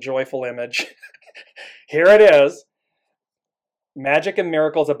it's such a joyful image. Here it is. Magic and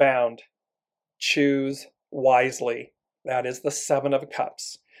miracles abound. Choose wisely. That is the 7 of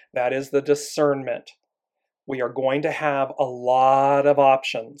Cups. That is the discernment. We are going to have a lot of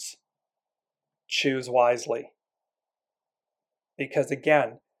options. Choose wisely. Because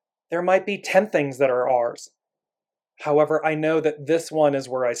again, there might be 10 things that are ours. However, I know that this one is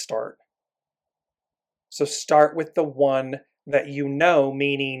where I start. So start with the one that you know,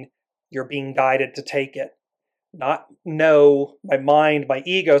 meaning you're being guided to take it. Not know, my mind, my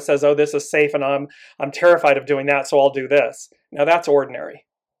ego says, oh, this is safe and I'm terrified of doing that, so I'll do this. Now that's ordinary.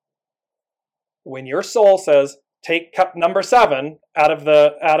 When your soul says, take cup number 7 out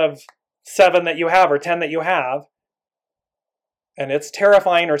of 7 that you have or 10 that you have, and it's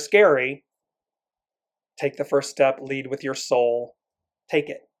terrifying or scary, take the first step, lead with your soul. Take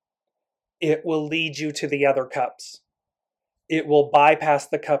it. It will lead you to the other cups. It will bypass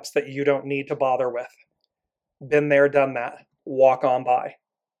the cups that you don't need to bother with. Been there, done that. Walk on by.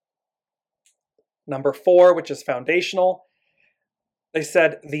 Number 4, which is foundational, they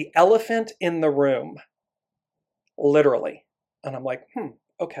said the elephant in the room. Literally. And I'm like,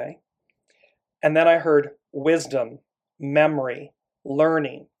 okay. And then I heard wisdom, memory,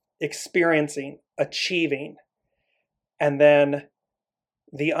 learning, experiencing, achieving, and then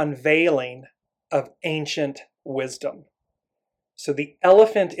the unveiling of ancient wisdom. So the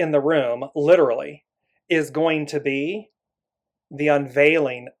elephant in the room, literally, is going to be the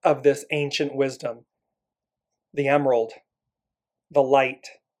unveiling of this ancient wisdom. The emerald, the light,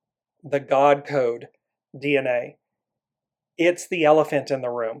 the God code, DNA. It's the elephant in the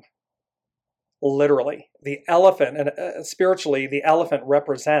room. Literally, the elephant, and spiritually, the elephant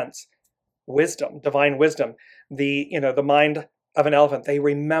represents wisdom, divine wisdom. The mind of an elephant, they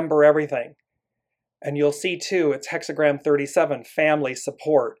remember everything. And you'll see too, it's hexagram 37, family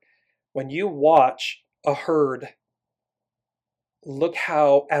support. When you watch a herd, look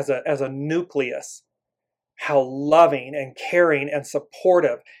how, as a nucleus, how loving and caring and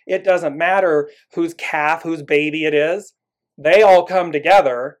supportive. It doesn't matter whose calf, whose baby it is. They all come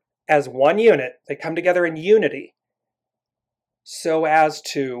together as one unit. They come together in unity so as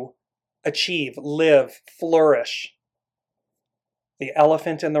to achieve, live, flourish. The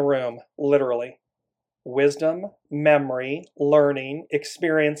elephant in the room, literally. Wisdom, memory, learning,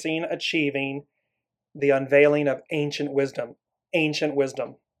 experiencing, achieving, the unveiling of ancient wisdom. Ancient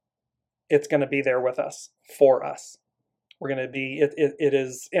wisdom. It's going to be there with us, for us. We're going to be, it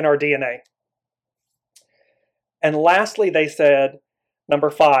is in our DNA. And lastly, they said, number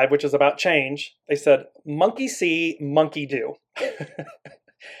 5, which is about change, they said, monkey see, monkey do.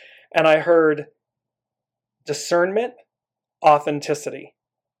 And I heard discernment, authenticity.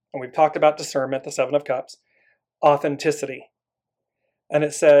 And we've talked about discernment, the 7 of Cups, authenticity. And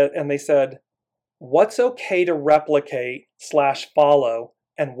they said, what's okay to replicate / follow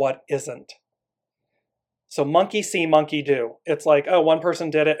and what isn't? So monkey see, monkey do. It's like, oh, one person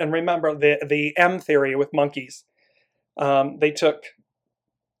did it. And remember the M theory with monkeys. They took,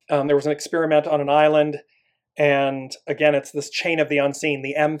 there was an experiment on an island. And again, it's this chain of the unseen,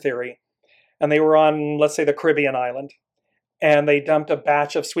 the M theory. And they were on, let's say, the Caribbean island. And they dumped a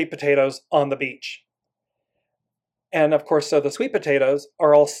batch of sweet potatoes on the beach. And of course, so the sweet potatoes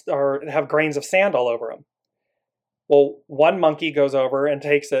have grains of sand all over them. Well, one monkey goes over and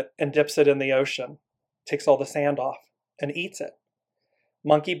takes it and dips it in the ocean, takes all the sand off and eats it.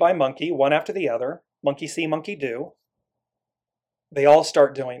 Monkey by monkey, one after the other, monkey see, monkey do. They all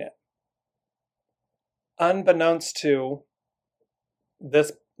start doing it. Unbeknownst to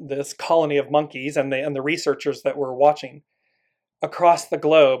this colony of monkeys and the researchers that were watching across the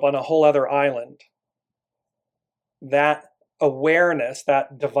globe on a whole other island, that awareness,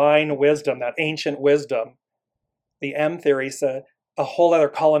 that divine wisdom, that ancient wisdom, the M theory said a whole other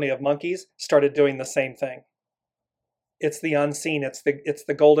colony of monkeys started doing the same thing. It's the unseen. It's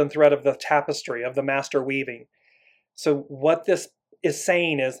the golden thread of the tapestry of the master weaving. So what this is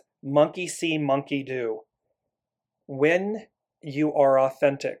saying is monkey see, monkey do. When you are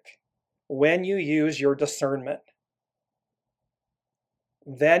authentic, when you use your discernment,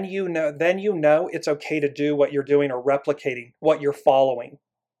 then you know it's okay to do what you're doing or replicating what you're following.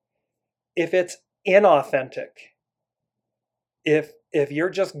 If it's inauthentic, if you're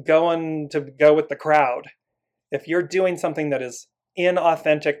just going to go with the crowd, if you're doing something that is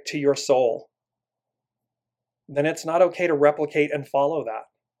inauthentic to your soul, then it's not okay to replicate and follow that.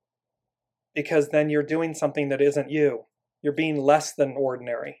 Because then you're doing something that isn't you. You're being less than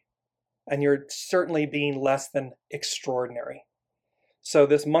ordinary. And you're certainly being less than extraordinary. So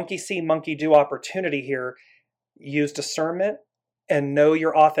this monkey see, monkey do opportunity here, use discernment and know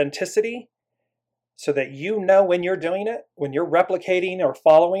your authenticity so that you know when you're doing it, when you're replicating or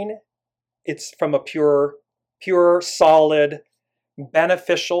following, it's from a pure, solid,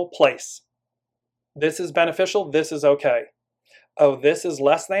 beneficial place. This is beneficial, this is okay. Oh, this is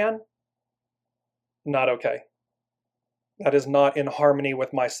less than? Not okay. That is not in harmony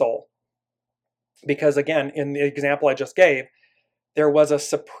with my soul. Because again, in the example I just gave, there was a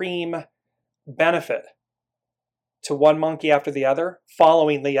supreme benefit to one monkey after the other,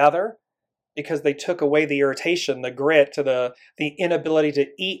 following the other, because they took away the irritation, the grit, the inability to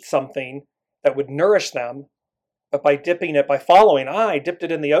eat something that would nourish them. But by dipping it, by following, I dipped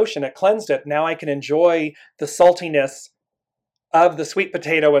it in the ocean, it cleansed it. Now I can enjoy the saltiness of the sweet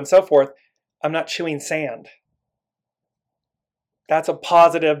potato and so forth. I'm not chewing sand. That's a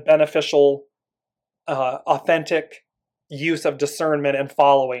positive, beneficial, authentic use of discernment and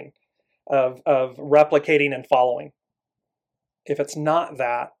following, of replicating and following. If it's not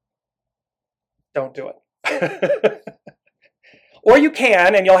that, don't do it. Or you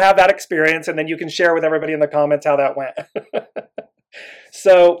can, and you'll have that experience, and then you can share with everybody in the comments how that went.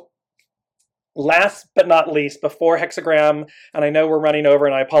 So, last but not least, before hexagram, and I know we're running over,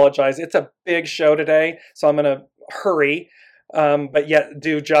 and I apologize. It's a big show today, so I'm going to hurry, but yet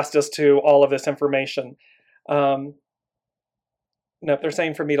do justice to all of this information. No, they're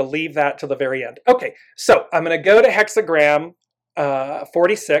saying for me to leave that to the very end. Okay, so I'm going to go to hexagram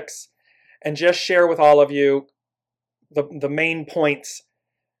 46 and just share with all of you the main points.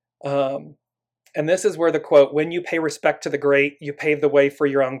 And this is where the quote, when you pay respect to the great, you pave the way for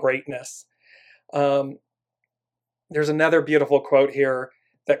your own greatness. There's another beautiful quote here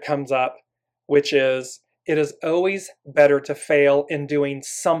that comes up, which is, it is always better to fail in doing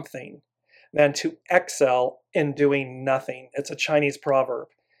something than to excel in doing nothing. It's a Chinese proverb.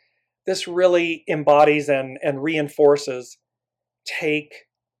 This really embodies and reinforces take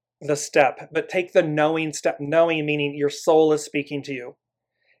the step, but take the knowing step. Knowing meaning your soul is speaking to you.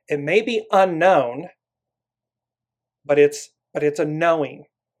 It may be unknown, but it's a knowing.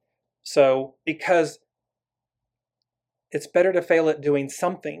 So because It's better to fail at doing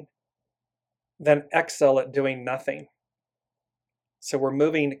something than excel at doing nothing. So we're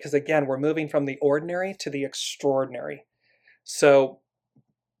moving, because again, we're moving from the ordinary to the extraordinary. So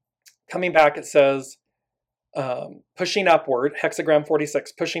coming back, it says, pushing upward, hexagram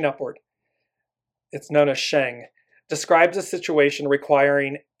 46, pushing upward. It's known as Sheng. Describes a situation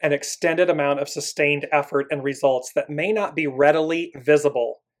requiring an extended amount of sustained effort and results that may not be readily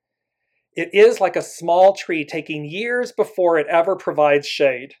visible. It is like a small tree taking years before it ever provides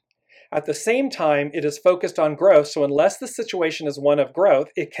shade. At the same time, it is focused on growth, so unless the situation is one of growth,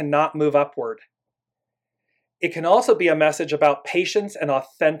 it cannot move upward. It can also be a message about patience and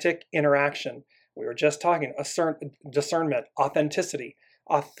authentic interaction. We were just talking discernment, authenticity,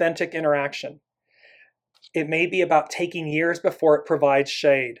 authentic interaction. It may be about taking years before it provides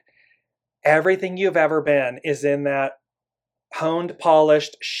shade. Everything you've ever been is in that honed,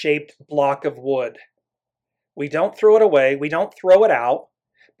 polished, shaped block of wood. We don't throw it away. We don't throw it out,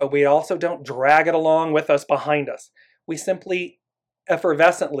 but we also don't drag it along with us behind us. We simply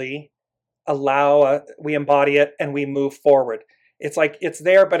effervescently we embody it and we move forward. It's like it's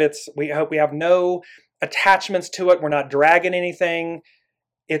there, but we have no attachments to it. We're not dragging anything.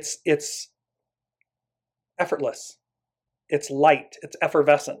 It's effortless. It's light. It's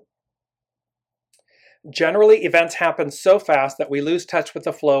effervescent. Generally, events happen so fast that we lose touch with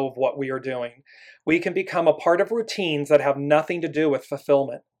the flow of what we are doing. We can become a part of routines that have nothing to do with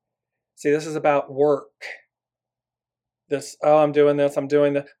fulfillment. See, this is about work. I'm doing this, I'm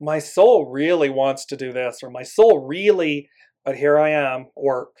doing that. My soul really wants to do this, or my soul really, but here I am,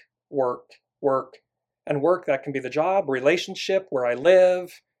 work. And work, that can be the job, relationship, where I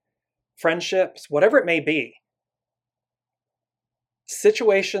live, friendships, whatever it may be.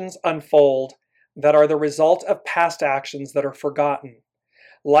 Situations unfold that are the result of past actions that are forgotten.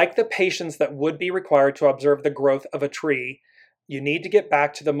 Like the patience that would be required to observe the growth of a tree, you need to get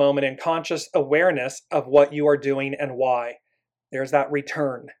back to the moment in conscious awareness of what you are doing and why. There's that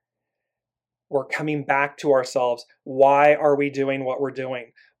return. We're coming back to ourselves. Why are we doing what we're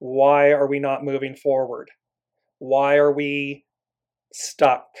doing? Why are we not moving forward? Why are we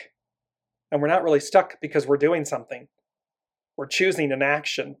stuck? And we're not really stuck because we're doing something. We're choosing an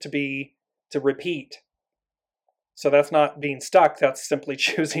action to repeat. So that's not being stuck, that's simply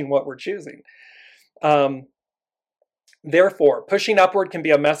choosing what we're choosing. Therefore, pushing upward can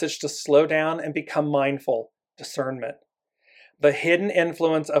be a message to slow down and become mindful, discernment. The hidden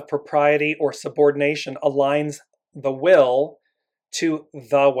influence of propriety or subordination aligns the will to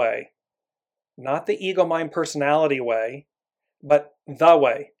the way. Not the ego mind personality way, but the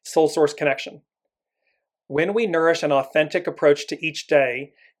way, soul source connection. When we nourish an authentic approach to each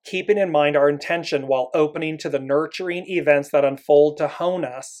day, keeping in mind our intention while opening to the nurturing events that unfold to hone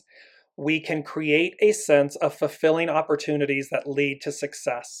us, we can create a sense of fulfilling opportunities that lead to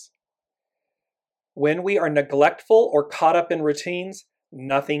success. When we are neglectful or caught up in routines,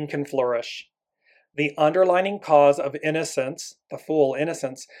 nothing can flourish. The underlying cause of innocence, the fool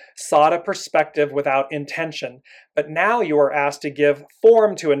innocence, sought a perspective without intention, but now you are asked to give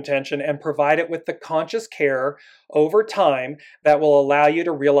form to intention and provide it with the conscious care over time that will allow you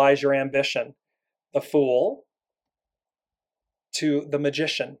to realize your ambition. The fool to the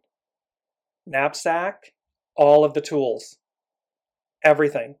magician. Knapsack, all of the tools,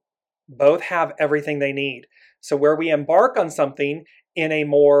 everything. Both have everything they need. So where we embark on something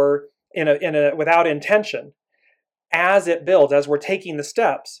without intention, as it builds, as we're taking the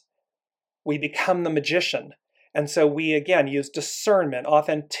steps, we become the magician. And so we again use discernment,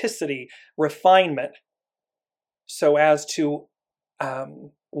 authenticity, refinement, so as to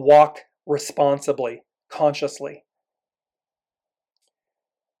walk responsibly, consciously.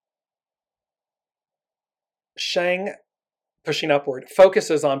 Sheng, pushing upward,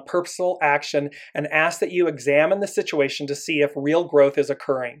 focuses on purposeful action and asks that you examine the situation to see if real growth is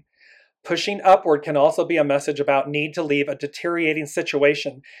occurring. Pushing upward can also be a message about need to leave a deteriorating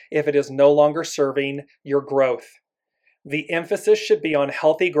situation if it is no longer serving your growth. The emphasis should be on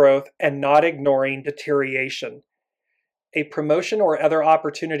healthy growth and not ignoring deterioration. A promotion or other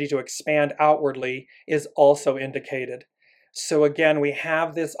opportunity to expand outwardly is also indicated. So again, we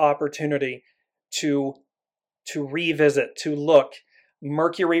have this opportunity to revisit, to look.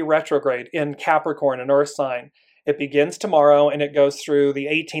 Mercury retrograde in Capricorn, an earth sign. It begins tomorrow and it goes through the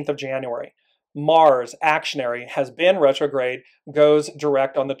 18th of January. Mars, actionary, has been retrograde, goes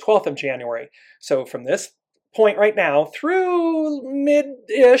direct on the 12th of January. So from this point right now through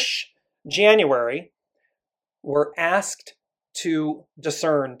mid-ish January, we're asked to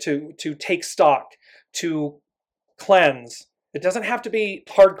discern, to take stock, to cleanse. It doesn't have to be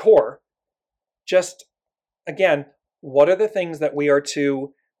hardcore. Just, again, What are the things that we are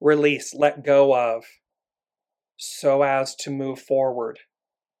to release, let go of, so as to move forward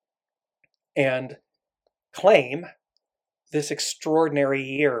and claim this extraordinary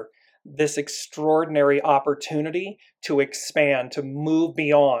year, this extraordinary opportunity to expand, to move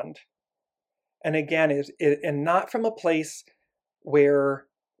beyond. And again, and not from a place where,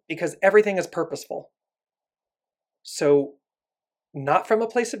 because everything is purposeful. So not from a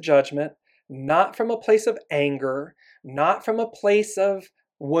place of judgment, not from a place of anger, not from a place of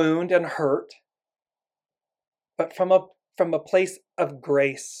wound and hurt, but from a place of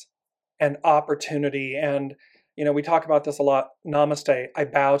grace and opportunity. And we talk about this a lot. Namaste. I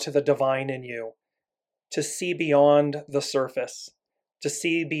bow to the divine in you, to see beyond the surface, to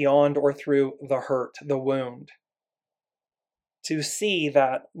see beyond or through the hurt, the wound, to see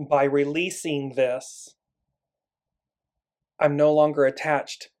that by releasing this, I'm no longer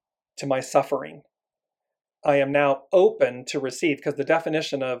attached to my suffering. I am now open to receive, because the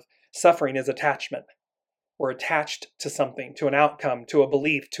definition of suffering is attachment. We're attached to something, to an outcome, to a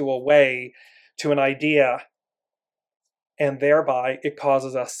belief, to a way, to an idea, and thereby it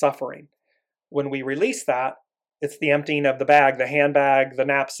causes us suffering. When we release that, it's the emptying of the bag, the handbag, the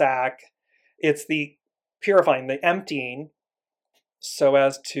knapsack. It's the purifying, the emptying, so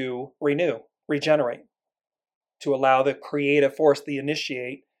as to renew, regenerate, to allow the creative force, the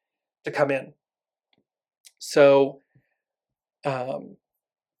initiate, to come in. So,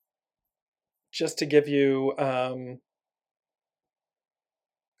 just to give you,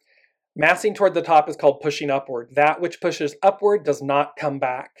 massing toward the top is called pushing upward. That which pushes upward does not come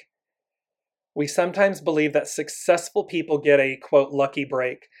back. We sometimes believe that successful people get a, quote, lucky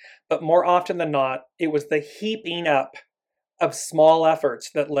break, but more often than not, it was the heaping up of small efforts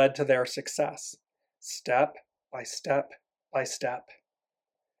that led to their success, step by step by step.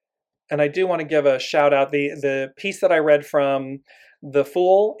 And I do want to give a shout out. The piece that I read from The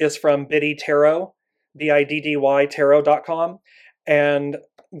Fool is from Biddy Tarot, BIDDY tarot.com. And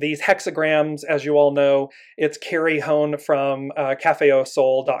these hexagrams, as you all know, it's Carrie Hone from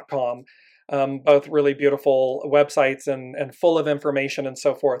cafeosoul.com. Both really beautiful websites and full of information and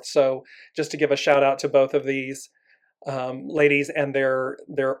so forth. So just to give a shout out to both of these ladies and their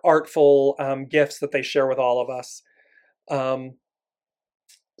artful gifts that they share with all of us.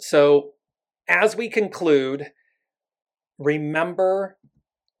 So as we conclude, remember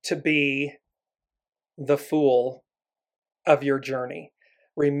to be the fool of your journey.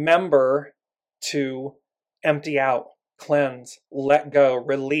 Remember to empty out, cleanse, let go,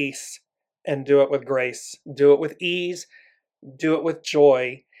 release, and do it with grace. Do it with ease. Do it with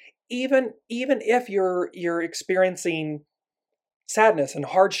joy. Even if you're experiencing sadness and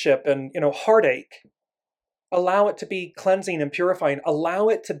hardship and heartache, allow it to be cleansing and purifying. Allow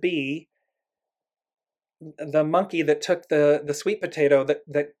it to be the monkey that took the sweet potato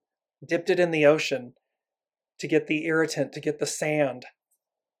that dipped it in the ocean to get the irritant, to get the sand,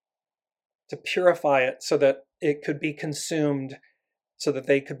 to purify it so that it could be consumed, so that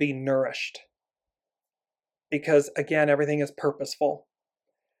they could be nourished. Because again, everything is purposeful.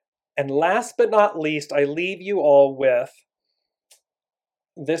 And last but not least, I leave you all with,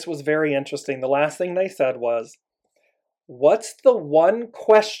 this was very interesting. The last thing they said was, what's the one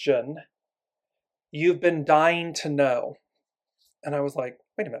question you've been dying to know? And I was like,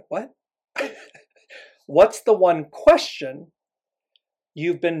 wait a minute, what? What's the one question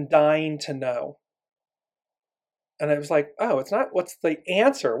you've been dying to know? And I was like, oh, it's not what's the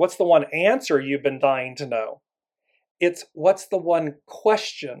answer. What's the one answer you've been dying to know? It's what's the one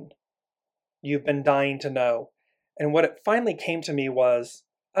question you've been dying to know? And what it finally came to me was,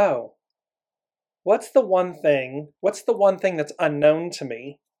 oh, what's the one thing that's unknown to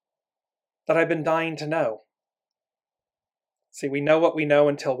me that I've been dying to know? See, we know what we know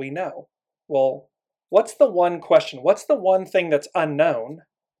until we know. Well, what's the one question? What's the one thing that's unknown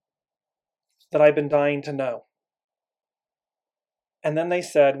that I've been dying to know? And then they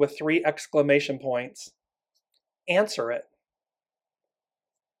said, with 3 exclamation points, answer it.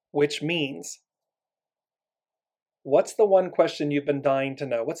 Which means, what's the one question you've been dying to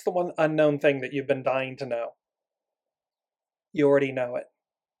know? What's the one unknown thing that you've been dying to know? You already know it.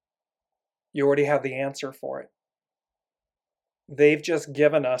 You already have the answer for it. They've just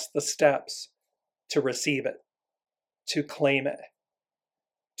given us the steps to receive it, to claim it,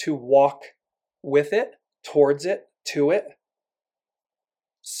 to walk with it, towards it, to it,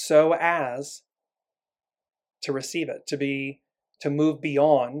 so as to receive it, to move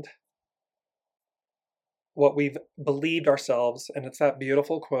beyond what we've believed ourselves. And it's that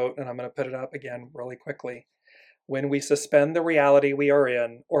beautiful quote, and I'm going to put it up again really quickly. When we suspend the reality we are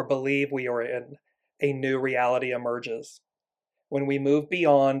in or believe we are in a new reality emerges. When we move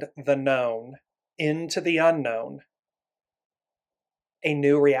beyond the known into the unknown, a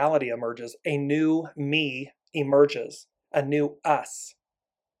new reality emerges. A new me emerges, a new us.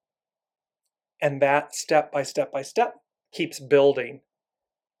 And that step by step by step keeps building.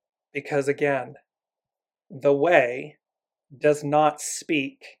 Because again, the way does not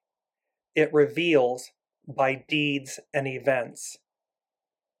speak. It reveals by deeds and events.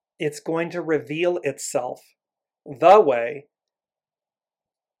 It's going to reveal itself. The way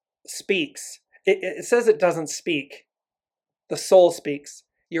speaks. It says it doesn't speak. The soul speaks.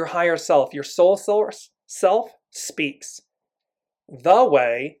 Your higher self, your soul source self speaks. The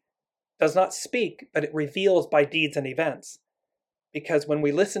way does not speak, but it reveals by deeds and events. Because when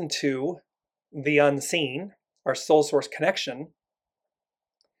we listen to the unseen, our soul source connection,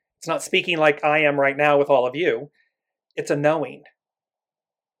 it's not speaking like I am right now with all of you. It's a knowing.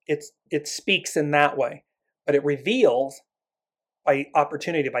 It speaks in that way, but it reveals by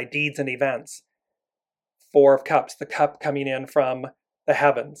opportunity, by deeds and events. Four of Cups, the cup coming in from the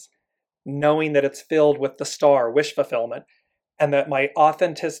heavens, knowing that it's filled with the star, wish fulfillment, and that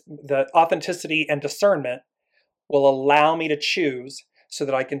the authenticity and discernment will allow me to choose so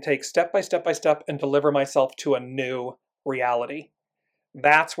that I can take step by step by step and deliver myself to a new reality.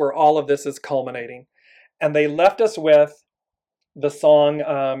 That's where all of this is culminating. And they left us with the song,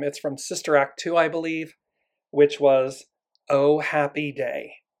 it's from Sister Act 2, I believe, which was Oh Happy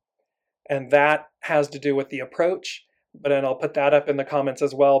Day. And that has to do with the approach, but then I'll put that up in the comments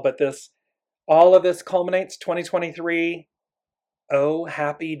as well. But all of this culminates 2023, oh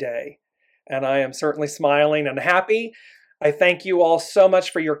happy day. And I am certainly smiling and happy. I thank you all so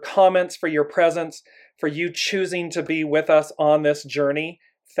much for your comments, for your presence, for you choosing to be with us on this journey.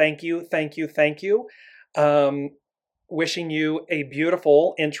 Thank you, thank you, thank you. Wishing you a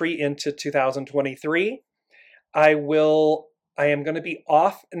beautiful entry into 2023. I am going to be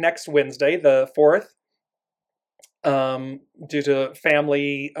off next Wednesday, the 4th, due to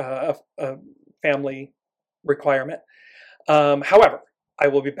family requirement. However, I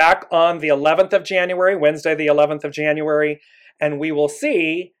will be back on the 11th of January, Wednesday, the 11th of January, and we will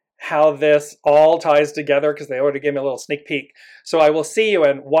see how this all ties together because they already gave me a little sneak peek. So I will see you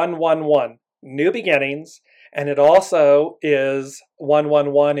in 111, New Beginnings, and it also is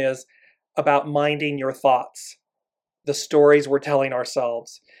 111 is about minding your thoughts. The stories we're telling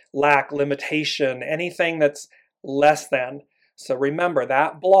ourselves, lack, limitation, anything that's less than. So remember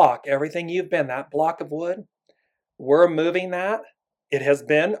that block, everything you've been, that block of wood, we're moving that. It has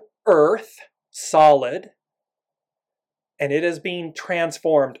been earth, solid, and it is being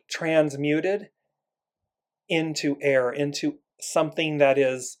transformed, transmuted into air, into something that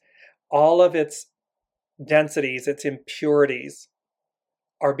is all of its densities, its impurities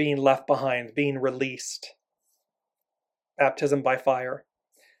are being left behind, being released. Baptism by fire,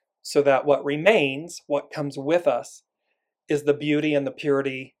 so that what remains, what comes with us, is the beauty and the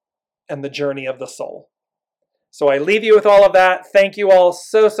purity and the journey of the soul. So I leave you with all of that. Thank you all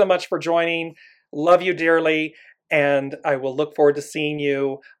so much for joining. Love you dearly, and I will look forward to seeing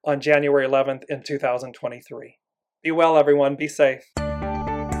you on January 11th in 2023. Be well, everyone. Be safe.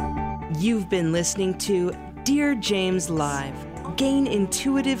 You've been listening to Dear James Live. Gain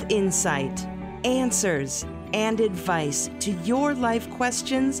intuitive insight, answers, and advice to your life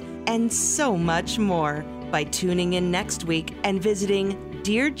questions and so much more by tuning in next week and visiting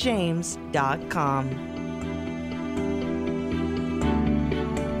DearJames.com.